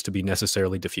goodness is to be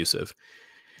necessarily diffusive.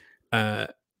 Uh,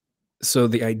 so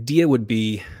the idea would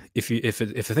be, if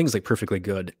the thing's like perfectly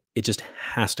good, it just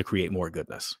has to create more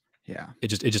goodness. Yeah. It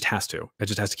just has to. It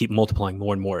just has to keep multiplying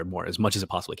more and more and more as much as it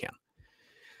possibly can.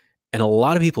 And a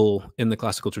lot of people in the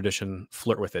classical tradition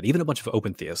flirt with it, even a bunch of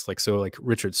open theists, like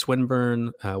Richard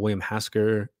Swinburne, William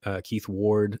Hasker, Keith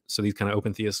Ward. So these kind of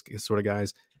open theist sort of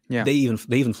guys, Yeah. they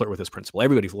even flirt with this principle.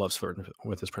 Everybody loves flirting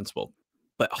with this principle,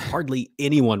 but hardly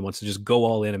anyone wants to just go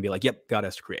all in and be like, "Yep, God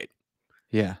has to create."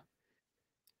 Yeah.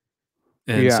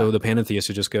 And Yeah. so the panentheists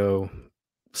would just go,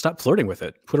 "Stop flirting with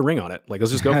it. Put a ring on it. Like,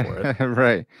 let's just go for it."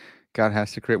 Right. God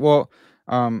has to create. Well,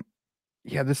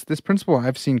 yeah, this principle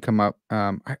I've seen come up.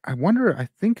 I wonder. I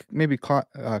think maybe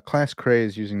Class Cray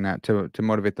is using that to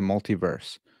motivate the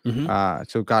multiverse. Hmm.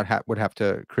 So God would have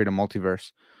to create a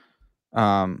multiverse.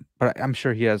 But I'm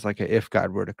sure he has like a if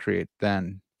God were to create,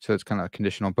 then so it's kind of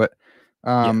conditional. But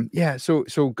Yeah. yeah,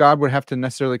 so God would have to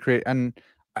necessarily create, and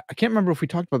I can't remember if we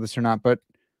talked about this or not, but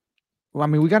well, I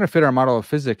mean, we got to fit our model of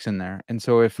physics in there. And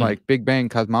so if Mhm. like Big Bang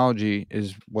cosmology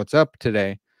is what's up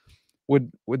today, would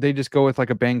they just go with like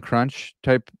a bang crunch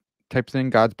type thing?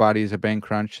 God's body is a bang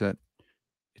crunch that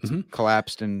it's Mhm.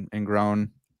 collapsed and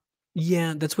grown.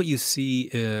 Yeah, that's what you see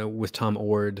with Tom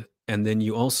Ord, and then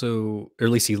you also, or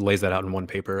at least he lays that out in one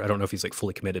paper. I don't know if he's like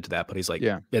fully committed to that, but he's like,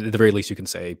 Yeah, at the very least, you can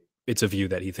say it's a view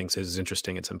that he thinks is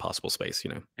interesting. It's impossible space.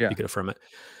 You yeah, could affirm it,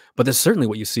 but that's certainly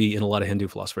what you see in a lot of Hindu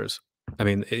philosophers. I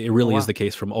mean, it Oh, really is wow. the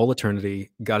case from all eternity.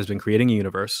 God has been creating a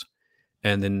universe,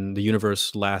 and then the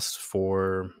universe lasts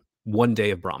for 1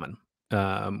 day of Brahman,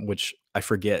 which I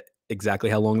forget exactly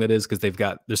how long that is because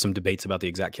there's some debates about the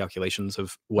exact calculations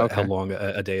of how Okay. long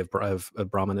a day of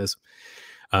Brahman is.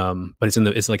 But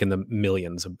it's like in the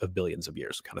millions of billions of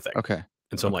years kind of thing. Okay.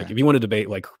 And so I'm like, Okay. if you want to debate,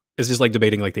 like, it's just like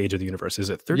debating like the age of the universe. Is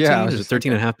it Yeah, I 13? was Is it just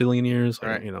 13 and thinking. a half billion years?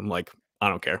 Like, Right. I'm like, I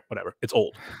don't care, whatever. It's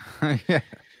old. Yeah.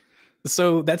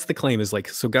 So that's the claim is like,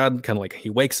 so God kind of like, he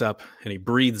wakes up and he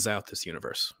breathes out this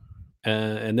universe.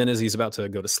 And then as he's about to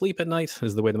go to sleep at night,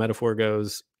 is the way the metaphor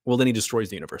goes, well, then he destroys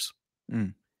the universe.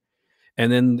 Mm.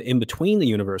 And then in between the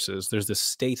universes, there's this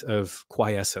state of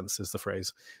quiescence, is the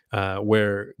phrase,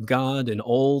 where God and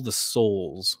all the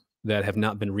souls that have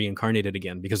not been reincarnated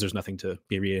again, because there's nothing to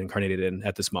be reincarnated in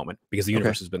at this moment, because the Okay.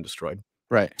 universe has been destroyed.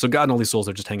 Right. So God and all these souls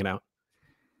are just hanging out.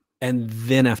 And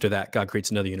then after that, God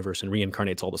creates another universe and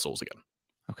reincarnates all the souls again.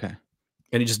 Okay.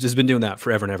 And he just has been doing that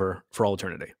forever and ever for all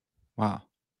eternity. Wow.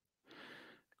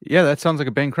 Yeah, that sounds like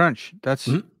a bang crunch. That's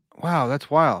Mhm. wow,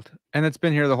 that's wild. And it's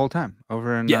been here the whole time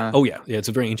over in Yeah. Oh, yeah. Yeah. It's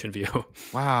a very ancient view.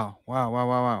 wow. Wow, wow,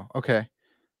 wow, wow. Okay.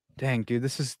 Dang, dude,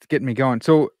 this is getting me going.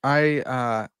 So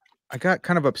I got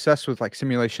kind of obsessed with like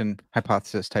simulation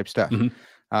hypothesis type stuff. Mhm.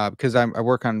 Because I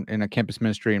work on in a campus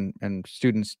ministry and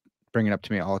students bring it up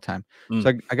to me all the time.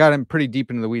 So Mm. I got him pretty deep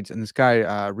into the weeds. And this guy,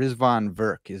 Rizvan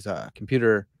Verk, is a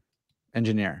computer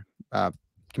engineer,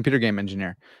 computer game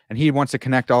engineer, and he wants to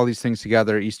connect all these things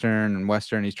together, Eastern and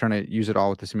Western. He's trying to use it all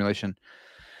with the simulation.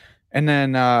 And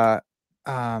then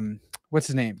um, what's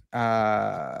his name?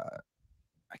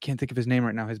 I can't think of his name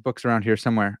right now. His book's around here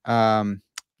somewhere.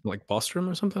 Like Bostrom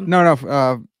or something? No,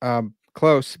 no,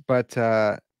 close, but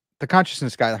the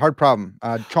consciousness guy, the hard problem,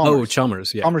 Oh, Chalmers.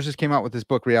 Chalmers. Yeah. Chalmers just came out with this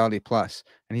book, Reality Plus,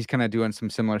 and he's kind of doing some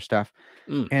similar stuff.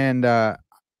 Mm. And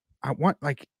I want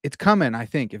like it's coming. I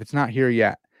think if it's not here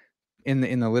yet in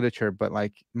the literature, but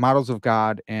like models of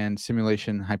God and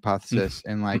simulation hypothesis,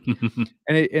 and like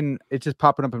and it's just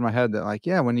popping up in my head that like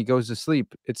yeah, when he goes to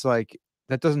sleep, it's like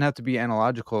that doesn't have to be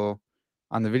analogical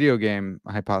on the video game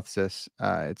hypothesis.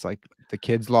 It's like the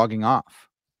kids logging off.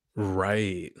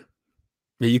 Right.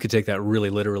 Yeah, you could take that really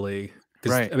literally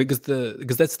because Right. I mean,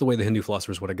 because that's the way the Hindu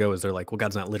philosophers want to go is they're like, well,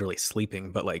 God's not literally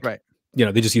sleeping, but like, Right.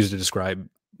 they just use it to describe,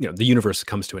 the universe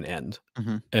comes to an end,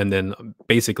 Mhm. and then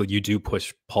basically you do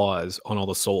push pause on all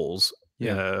the souls.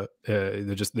 Yeah.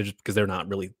 They're just because they're not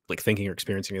really like thinking or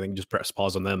experiencing anything. You just press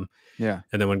pause on them, Yeah.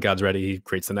 and then when God's ready, He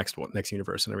creates the next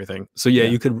universe and everything. So yeah,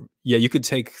 Yeah. you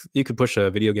could push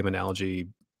a video game analogy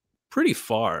pretty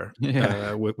far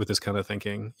Yeah. with this kind of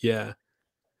thinking. Yeah.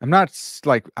 I'm not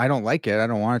like I don't like it. I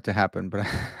don't want it to happen, but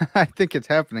I think it's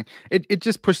happening. It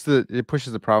just pushes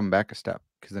the problem back a step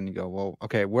because then you go, well,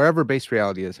 okay, wherever base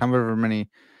reality is, however many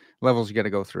levels you got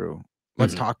to go through,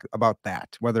 let's Mhm. talk about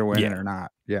that, whether we're in it Yeah. or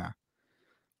not. Yeah.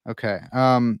 Okay.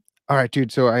 All right,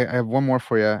 dude. So I have one more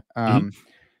for you. Mhm.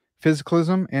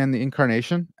 Physicalism and the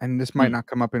incarnation, and this might Mm. not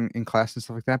come up in class and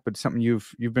stuff like that, but something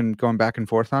you've been going back and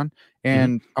forth on. Mhm.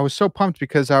 And I was so pumped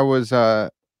because I was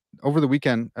over the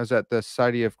weekend, I was at the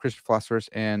Society of Christian Philosophers,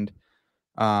 and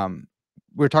um,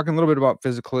 we were talking a little bit about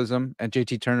physicalism. And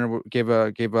JT Turner gave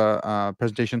a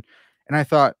presentation, and I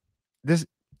thought this.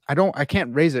 I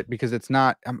can't raise it because it's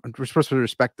not. We're supposed to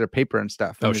respect their paper and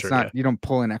stuff, Oh, and it's sure, not. yeah. You don't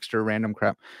pull in extra random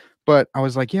crap. But I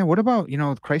was like, yeah, what about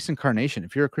Christ's incarnation?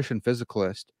 If you're a Christian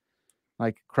physicalist,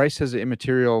 like Christ has an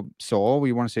immaterial soul.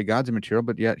 We want to say God's immaterial,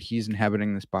 but yet he's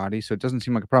inhabiting this body. So it doesn't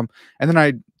seem like a problem. And then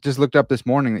I just looked up this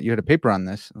morning that you had a paper on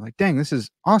this. I'm like, dang, this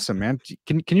is awesome, man.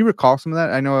 Can you recall some of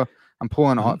that? I know I'm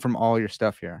pulling Mhm. from all your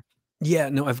stuff here. Yeah,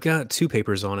 no, I've got 2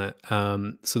 papers on it.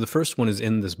 So the first one is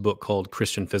in this book called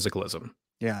Christian Physicalism,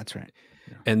 Yeah, that's right.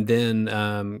 Yeah. and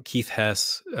then, Keith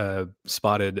Hess,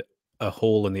 spotted a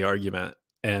hole in the argument,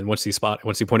 and once he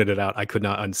pointed it out, I could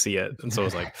not unsee it, and so I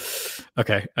was like,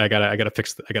 "Okay, I gotta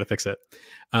fix it."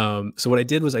 So what I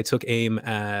did was I took aim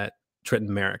at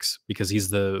Trenton Merrick's because he's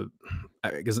the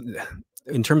 'cause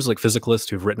in terms of, like, physicalists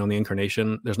who've written on the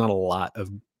incarnation, there's not a lot of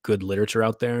good literature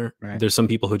out there. Right. There's some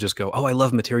people who just go, "Oh, I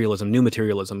love materialism, new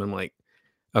materialism." I'm like,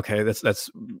 "Okay, that's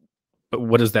but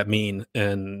what does that mean?"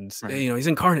 And, Right. he's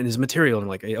incarnate, he's material. And I'm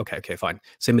like, "Okay, okay, fine.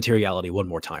 Say materiality one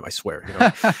more time, I swear."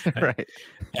 Uh, Right.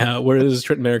 whereas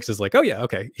Trenton Merrick's is like, "Oh, yeah,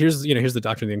 okay. Here's the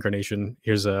doctrine of the incarnation.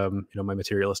 Here's, my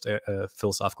materialist,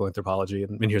 philosophical anthropology,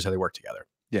 and here's how they work together."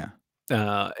 Yeah.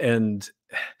 And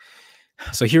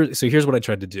so here's what I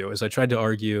tried to do is I tried to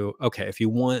argue, okay, if you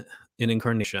want an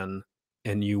incarnation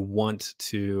and you want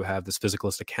to have this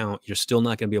physicalist account, you're still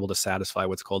not going to be able to satisfy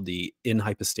what's called the in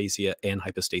hypostasia and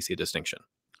hypostasia distinction.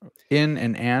 In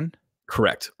and an.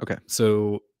 Correct. Okay.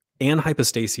 So an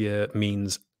hypostasia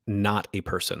means not a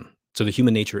person. So the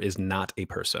human nature is not a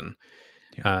person.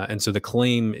 Yeah. And so the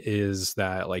claim is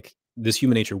that like this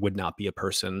human nature would not be a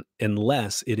person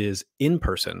unless it is in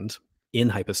personed in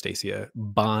hypostasia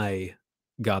by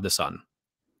God the Son.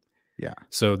 Yeah.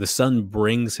 So the Son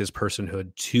brings his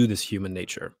personhood to this human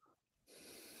nature.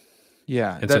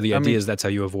 Yeah. And so That the I idea mean, is that's how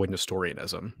you avoid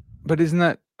Nestorianism. but isn't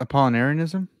that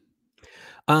Apollinarianism?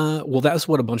 Well, that's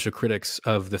what a bunch of critics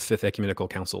of the Fifth Ecumenical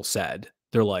Council said.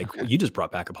 They're like, Okay. well, you just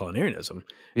brought back Apollinarianism.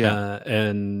 Yeah.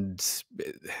 And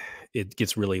it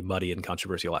gets really muddy and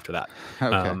controversial after that.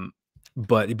 Okay. Um,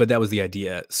 but that was the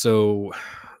idea. So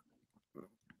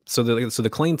the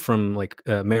claim from like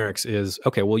Merrick's is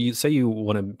okay. Well, you say you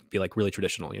want to be like really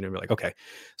traditional. You're like okay,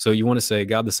 so you want to say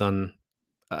God the Son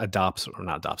adopts or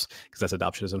not adopts because that's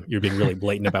adoptionism. You're being really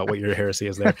blatant about what your heresy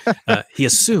is there. He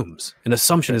assumes an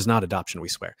assumption Okay. is not adoption. We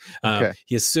swear. Okay.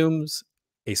 He assumes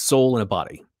a soul and a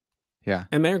body, Yeah.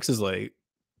 and Merrick's is like,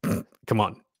 come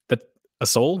on, that a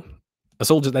soul,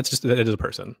 that is a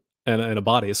person, and a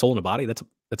body, a soul and a body. That's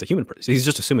a human person. He's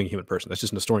just assuming a human person. That's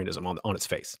just Nestorianism on its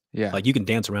face. Yeah. Like you can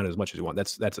dance around it as much as you want.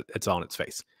 It's on its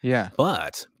face. Yeah.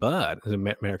 But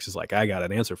Merrick's is like, I got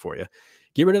an answer for you.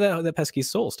 Get rid of that pesky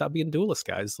soul. Stop being dualist,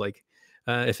 guys. Like,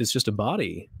 if it's just a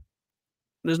body,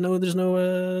 there's no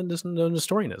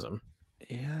Nestorianism.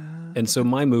 Yeah. And so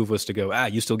my move was to go,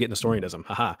 you still get Nestorianism,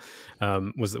 haha.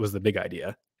 Was the big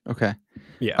idea. Okay.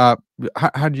 Yeah.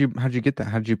 How'd you get that?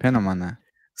 How'd you pin him on that?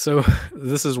 So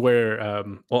this is where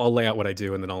well, I'll lay out what I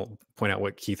do, and then I'll point out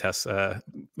what Keith Hess argued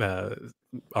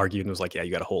and was like, "Yeah,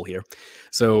 you got a hole here."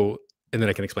 So, and then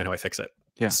I can explain how I fix it.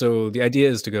 Yeah. So the idea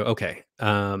is to go, okay.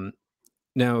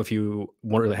 Now, if you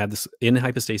want to have this in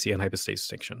hypostasia and hypostasis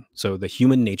distinction, so the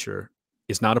human nature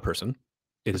is not a person;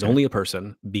 it is Okay. only a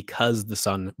person because the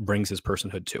Son brings his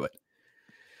personhood to it.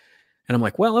 And I'm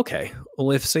like, well, okay.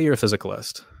 Well, if say you're a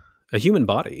physicalist, a human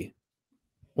body,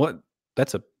 what?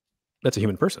 That's a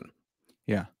human person.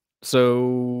 Yeah.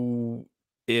 So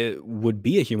it would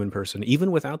be a human person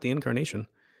even without the incarnation.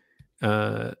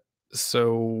 Uh,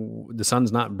 so the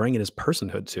Son's not bringing his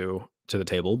personhood to the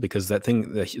table because that thing,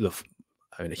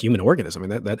 I mean, a human organism. I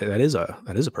mean, that is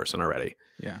a person already.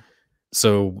 Yeah.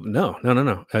 So no.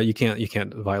 You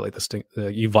can't violate this.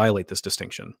 You violate this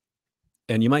distinction.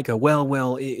 And you might go,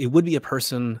 well, it would be a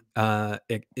person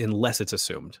unless it's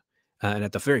assumed. And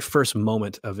at the very first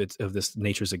moment of this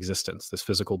nature's existence, this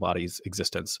physical body's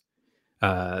existence,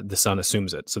 the Son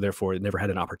assumes it. So therefore, it never had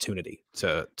an opportunity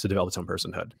to develop its own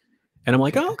personhood. And I'm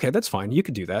like, Okay. oh, okay, that's fine. You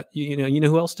could do that. You know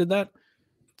who else did that?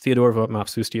 Theodore of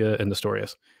Mopsuestia and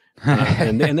Nestorius.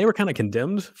 And they were kind of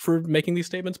condemned for making these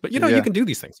statements. But you Yeah. can do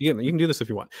these things. You can do this if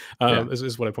you want. Yeah.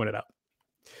 Is what I pointed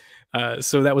out.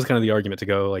 So that was kind of the argument to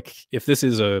go like, if this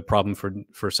is a problem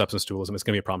for substance dualism, it's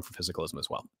going to be a problem for physicalism as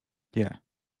well. Yeah.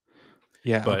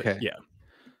 Yeah. But Okay. yeah,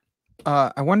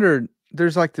 I wonder.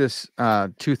 There's like this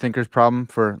two thinkers problem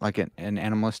for like an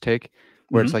animalist take,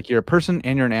 where it's hmm like you're a person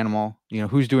and you're an animal. You know,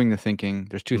 who's doing the thinking?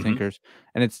 There's two hmm thinkers,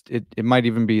 and it might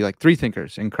even be like three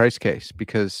thinkers in Christ's case,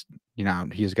 because you know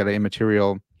he's got an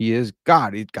immaterial. He is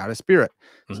God. He's got a spirit.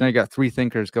 So hmm now you got three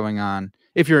thinkers going on.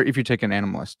 If you take an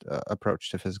animalist approach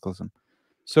to physicalism,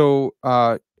 so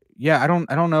yeah, I don't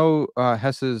know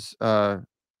Hess's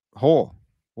whole.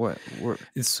 What?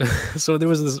 it's so there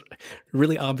was this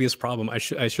really obvious problem. I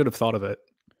should have thought of it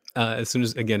as soon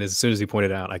as he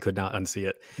pointed out. I could not unsee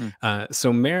it. Hmm,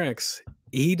 So Merrick's,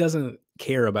 he doesn't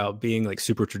care about being like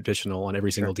super traditional on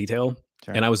every sure, single detail.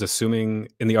 sure. And I was assuming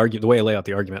in the way I lay out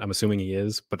the argument, I'm assuming he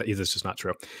is, but that's just not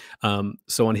true.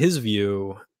 So on his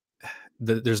view,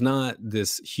 there's not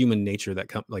this human nature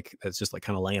like that's just like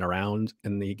kind of laying around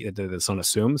and the Son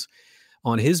assumes.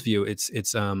 On his view, it's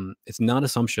not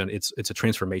assumption, it's a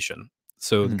transformation.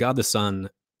 So the Mhm. God the Son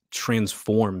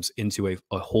transforms into a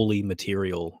wholly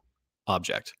material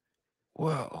object.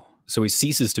 Whoa. So he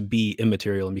ceases to be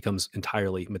immaterial and becomes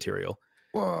entirely material.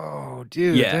 Whoa,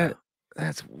 dude, Yeah.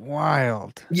 that's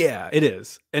wild. Yeah, it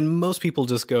is. And most people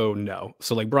just go, no.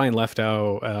 So like Brian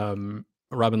Leftow,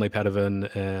 Robin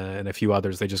Lepetoven, and a few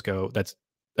others, they just go, that's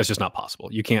just not possible.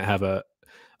 You can't have a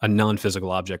non-physical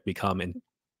object become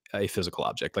a physical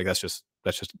object. Like that's just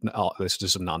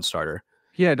a non-starter.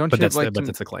 Yeah, don't But you have like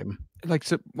that's the claim.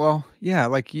 so well, yeah,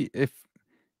 like if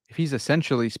he's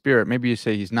essentially spirit, maybe you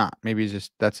say he's not. Maybe he's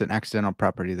just that's an accidental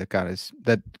property that God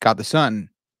the Son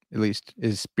at least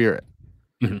is spirit.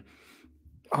 Mhm.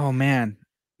 Oh man,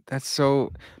 that's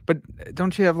so. But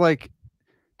don't you have like?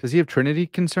 Does he have Trinity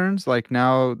concerns? Like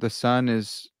now the Son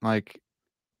is like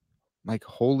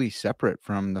wholly separate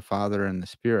from the Father and the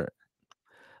Spirit.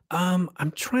 I'm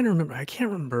trying to remember. I can't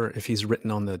remember if he's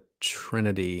written on the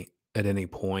Trinity at any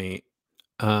point.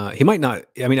 He might not.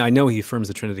 I mean, I know he affirms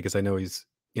the Trinity because I know he's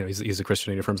a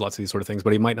Christian and he affirms lots of these sort of things,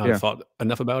 but he might not have Yeah. thought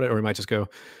enough about it, or he might just go,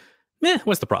 "Meh,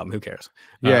 what's the problem? Who cares?"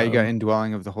 Yeah, you got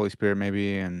indwelling of the Holy Spirit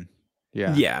maybe, and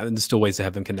yeah. Yeah, and there's still ways to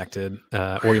have them connected.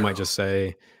 Or you might just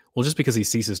say, well, just because he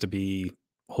ceases to be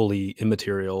wholly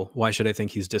immaterial, why should I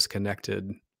think he's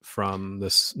disconnected from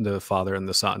the Father and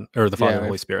the Son, or the Father and Yeah, the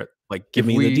Holy Spirit? Like, give if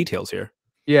me the we details here.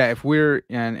 yeah, if we're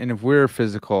and if we're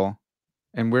physical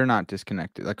and we're not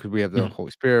disconnected, like, 'cause we have the Mhm.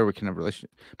 Holy Spirit, we can have a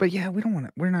relationship. But yeah, we're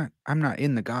not I'm not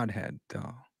in the Godhead,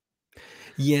 though.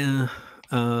 Yeah.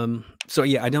 So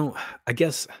yeah, I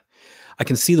guess I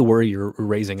can see the worry you're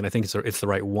raising, and I think it's the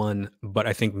right one. But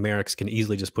I think Merrick's can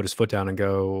easily just put his foot down and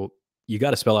go, "You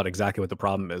got to spell out exactly what the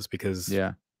problem is, because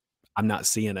Yeah. I'm not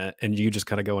seeing it." And you just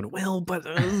kind of going, "Well, but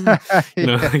Yeah.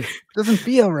 like, Doesn't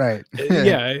feel right.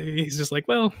 yeah." He's just like,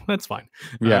 "Well, that's fine.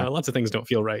 Yeah. Lots of things don't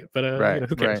feel right, but Right,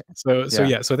 who cares?" right. So Yeah,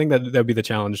 yeah, so I think that that'd be the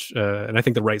challenge, and I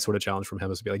think the right sort of challenge from him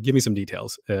is to be like, "Give me some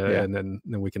details, yeah. and then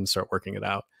we can start working it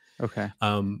out." Okay.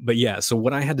 But yeah, so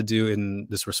what I had to do in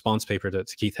this response paper to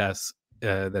Keith Hess,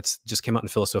 that's just came out in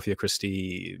Philosophia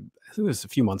Christi, I think it was a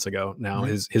few months ago now,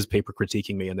 Mhm. his paper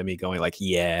critiquing me and then me going like,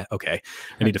 yeah, okay,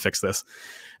 I need to fix this.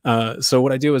 So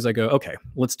what I do is I go, okay,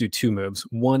 let's do two moves.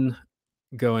 One,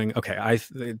 going, okay,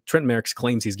 Trent Merrick's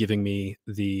claims he's giving me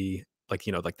the, like,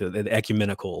 like the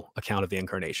ecumenical account of the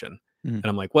incarnation. Mhm. And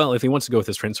I'm like, well, if he wants to go with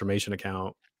his transformation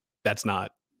account, that's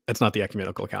not that's not the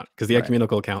ecumenical account, because the Right.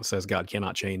 ecumenical account says God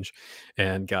cannot change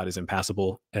and God is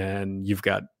impassible, and you've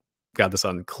got God the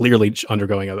Son clearly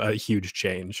undergoing a huge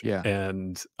change, Yeah.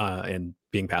 and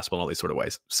being passible in all these sort of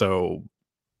ways. So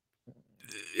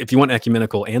if you want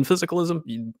ecumenical and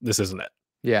physicalism, this isn't it.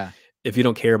 Yeah. If you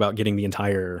don't care about getting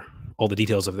all the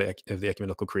details of the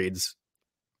ecumenical creeds,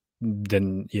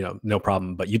 then no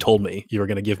problem. But you told me you were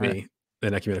going to give Alright. me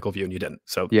an ecumenical view, and you didn't.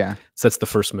 Yeah. So that's the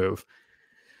first move.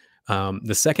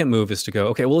 The second move is to go,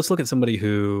 okay, well, let's look at somebody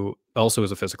who also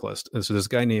is a physicalist. And so there's a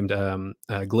guy named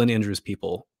Glenn Andrews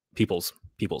Peoples.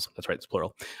 That's right, it's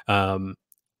plural. Um,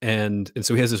 and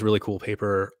so he has this really cool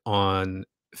paper on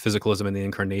physicalism and the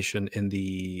incarnation in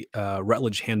the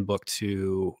Rutledge Handbook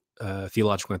to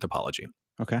Theological Anthropology.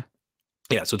 Okay.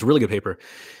 Yeah, so it's a really good paper.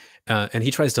 And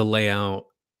he tries to lay out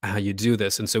how you do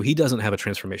this. And so he doesn't have a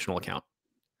transformational account.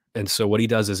 And so what he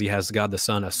does is he has God the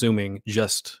Son assuming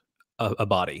just a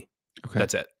body. Okay.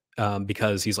 That's it.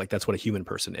 Because he's like, that's what a human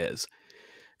person is.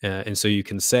 And so you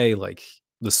can say like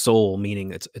the soul,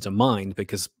 meaning it's a mind,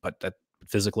 but that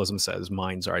physicalism says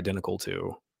minds are identical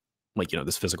to, like,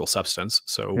 this physical substance.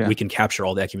 So Yeah. we can capture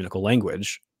all the ecumenical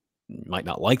language. Might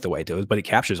not like the way it does, but it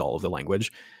captures all of the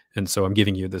language. And so I'm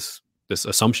giving you this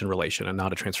assumption relation and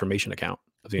not a transformation account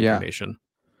of the Yeah. incarnation.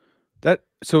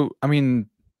 I mean,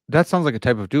 that sounds like a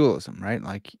type of dualism, right?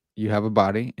 Like, you have a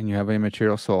body and you have a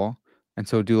material soul, and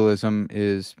so dualism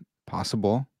is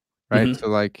possible, right? Mhm. So,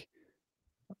 like,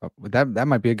 that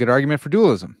might be a good argument for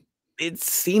dualism. It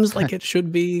seems like it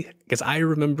should be, because I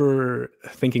remember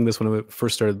thinking this when I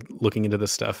first started looking into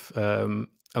this stuff.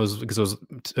 I was because I was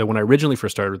when I originally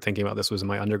first started thinking about this was in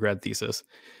my undergrad thesis,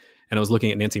 and I was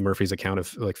looking at Nancy Murphy's account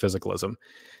of like physicalism,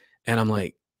 and I'm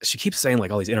like, she keeps saying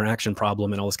like all these interaction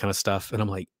problem and all this kind of stuff, and I'm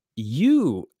like,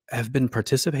 you have been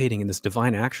participating in this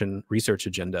divine action research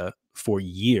agenda for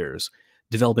years,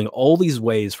 developing all these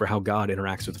ways for how God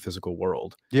interacts with the physical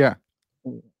world. Yeah,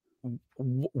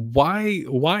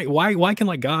 Why can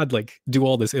like God like do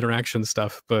all this interaction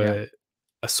stuff, yeah, but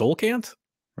a soul can't?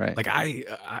 right. Like I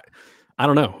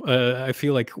don't know. I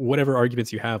feel like whatever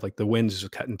arguments you have, like the wind is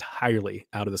just cut entirely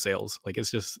out of the sails. Like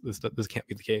it's just this can't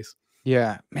be the case.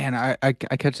 Yeah, man, I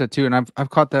catch that too, and I've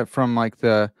caught that from, like,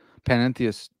 the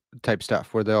panentheist type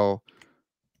stuff where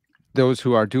those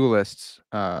who are dualists,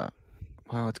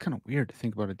 well, it's kinda weird to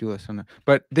think about a dualist on that,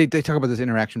 but they talk about this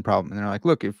interaction problem, and they're like,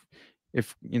 "Look, if,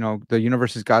 the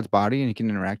universe is God's body and you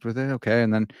can interact with it, okay,"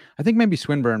 and then I think maybe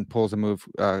Swinburne pulls a move,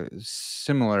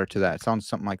 similar to that. It sounds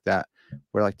something like that,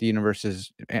 where, like, the universe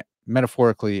is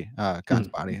metaphorically, God's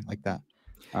Mhm. body, like that.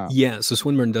 Um, Yeah, so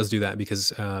Swinburne does do that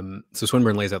because so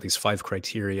Swinburne lays out these 5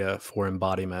 criteria for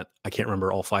embodiment. I can't remember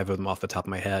all 5 of them off the top of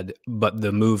my head, but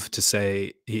the move to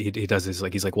say he does is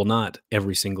like he's like, well, not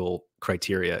every single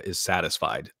criteria is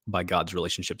satisfied by God's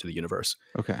relationship to the universe.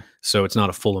 okay. So it's not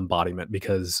a full embodiment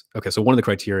because okay, so one of the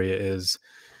criteria is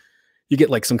you get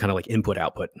like some kind of like input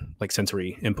output, like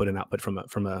sensory input and output from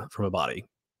a body.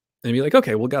 And be like,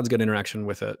 okay, well, God's got interaction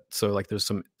with it. So like there's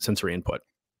some sensory input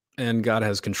and God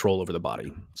has control over the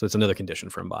body. So it's another condition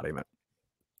for embodiment.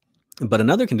 But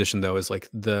another condition though is like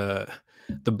the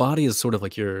body is sort of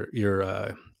like your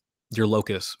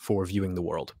locus for viewing the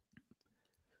world.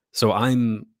 So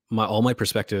all my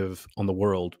perspective on the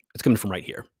world, it's coming from right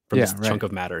here, from Yeah, this right, chunk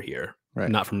of matter here, right.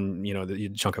 not from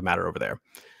the chunk of matter over there.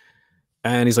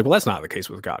 And he's like, well, that's not the case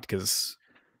with God, because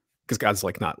God's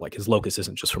like not like his locus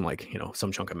isn't just from like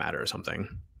some chunk of matter or something.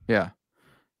 Yeah,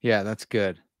 yeah, that's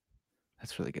good.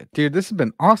 That's really good. Dude, this has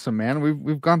been awesome, man.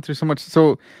 We've gone through so much.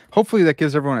 So hopefully that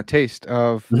gives everyone a taste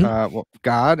of Mhm. well,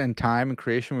 God and time and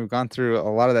creation. We've gone through a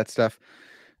lot of that stuff.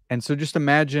 And so just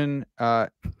imagine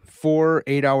 4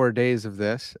 8-hour days of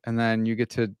this, and then you get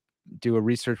to do a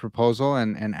research proposal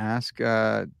and ask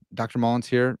Dr. Mullins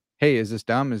here, hey, is this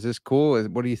dumb? Is this cool?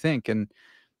 What do you think? And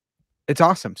it's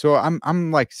awesome. So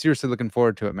I'm like seriously looking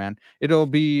forward to it, man. It'll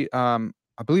be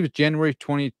I believe it's January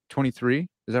 2023.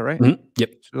 Is that right? Mhm. Yep.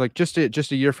 So like just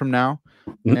a year from now,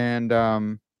 Mhm. and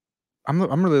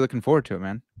I'm really looking forward to it,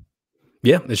 man.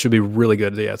 Yeah, it should be really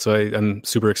good. Yeah, so I'm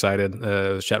super excited.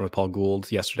 I was chatting with Paul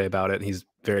Gould yesterday about it, and he's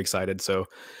very excited. So,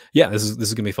 yeah, this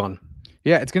is gonna be fun.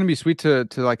 Yeah, it's gonna be sweet to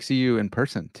like see you in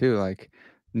person too. Like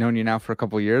known you now for a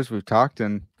couple of years, we've talked,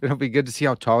 and it'll be good to see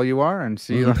how tall you are and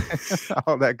see Mhm. like,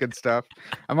 all that good stuff.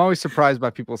 I'm always surprised by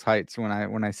people's heights when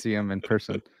I see them in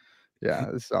person.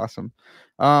 Yeah, this is awesome.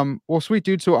 Well, sweet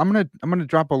dude. So I'm gonna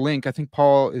drop a link. I think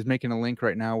Paul is making a link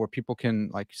right now where people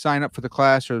can like sign up for the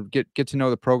class or get to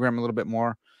know the program a little bit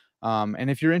more. And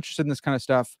if you're interested in this kind of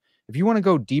stuff, if you want to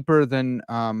go deeper than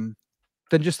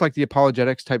just like the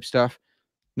apologetics type stuff,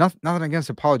 nothing against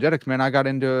apologetics, man. I got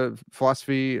into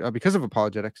philosophy because of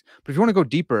apologetics. But if you want to go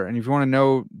deeper and if you want to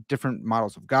know different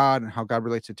models of God and how God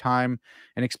relates to time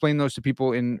and explain those to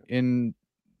people in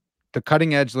the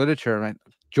cutting edge literature, right?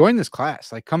 Join this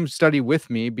class. Like, come study with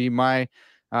me, be my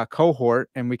cohort,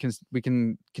 and we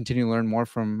can continue to learn more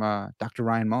from Dr.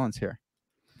 Ryan Mullins here.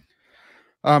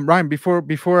 Ryan,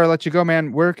 before I let you go,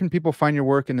 man, where can people find your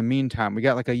work in the meantime? We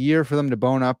got like a year for them to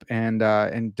bone up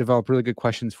and develop really good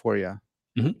questions for you.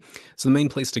 Mhm. So the main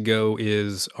place to go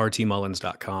is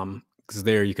rtmullins.com, because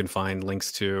there you can find links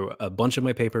to a bunch of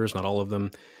my papers, not all of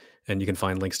them, and you can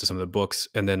find links to some of the books,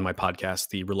 and then my podcast,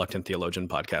 the Reluctant Theologian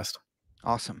podcast.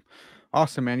 Awesome.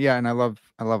 Awesome, man. Yeah, and I love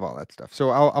all that stuff.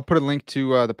 So I'll put a link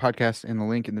to the podcast in the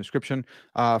link in the description.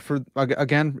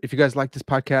 Again, if you guys like this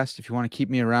podcast, if you want to keep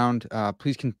me around,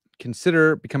 please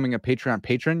consider becoming a Patreon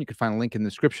patron. You can find a link in the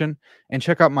description and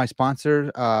check out my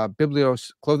sponsor,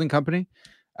 Biblios Clothing Company.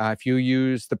 If you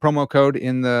use the promo code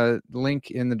in the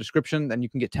link in the description, then you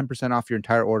can get 10% off your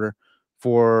entire order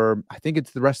for I think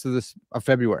it's the rest of this of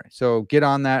February. So get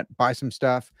on that, buy some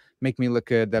stuff, make me look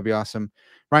good. That'd be awesome.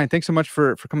 Ryan, thanks so much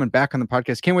for coming back on the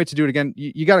podcast. Can't wait to do it again.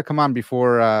 You got to come on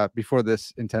before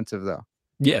this intensive though.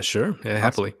 Yeah, sure. Yeah, Awesome.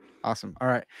 happily. Awesome. All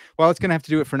right. Well, it's gonna have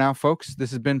to do it for now, folks. This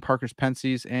has been Parker's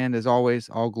Pensées, and as always,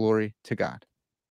 all glory to God.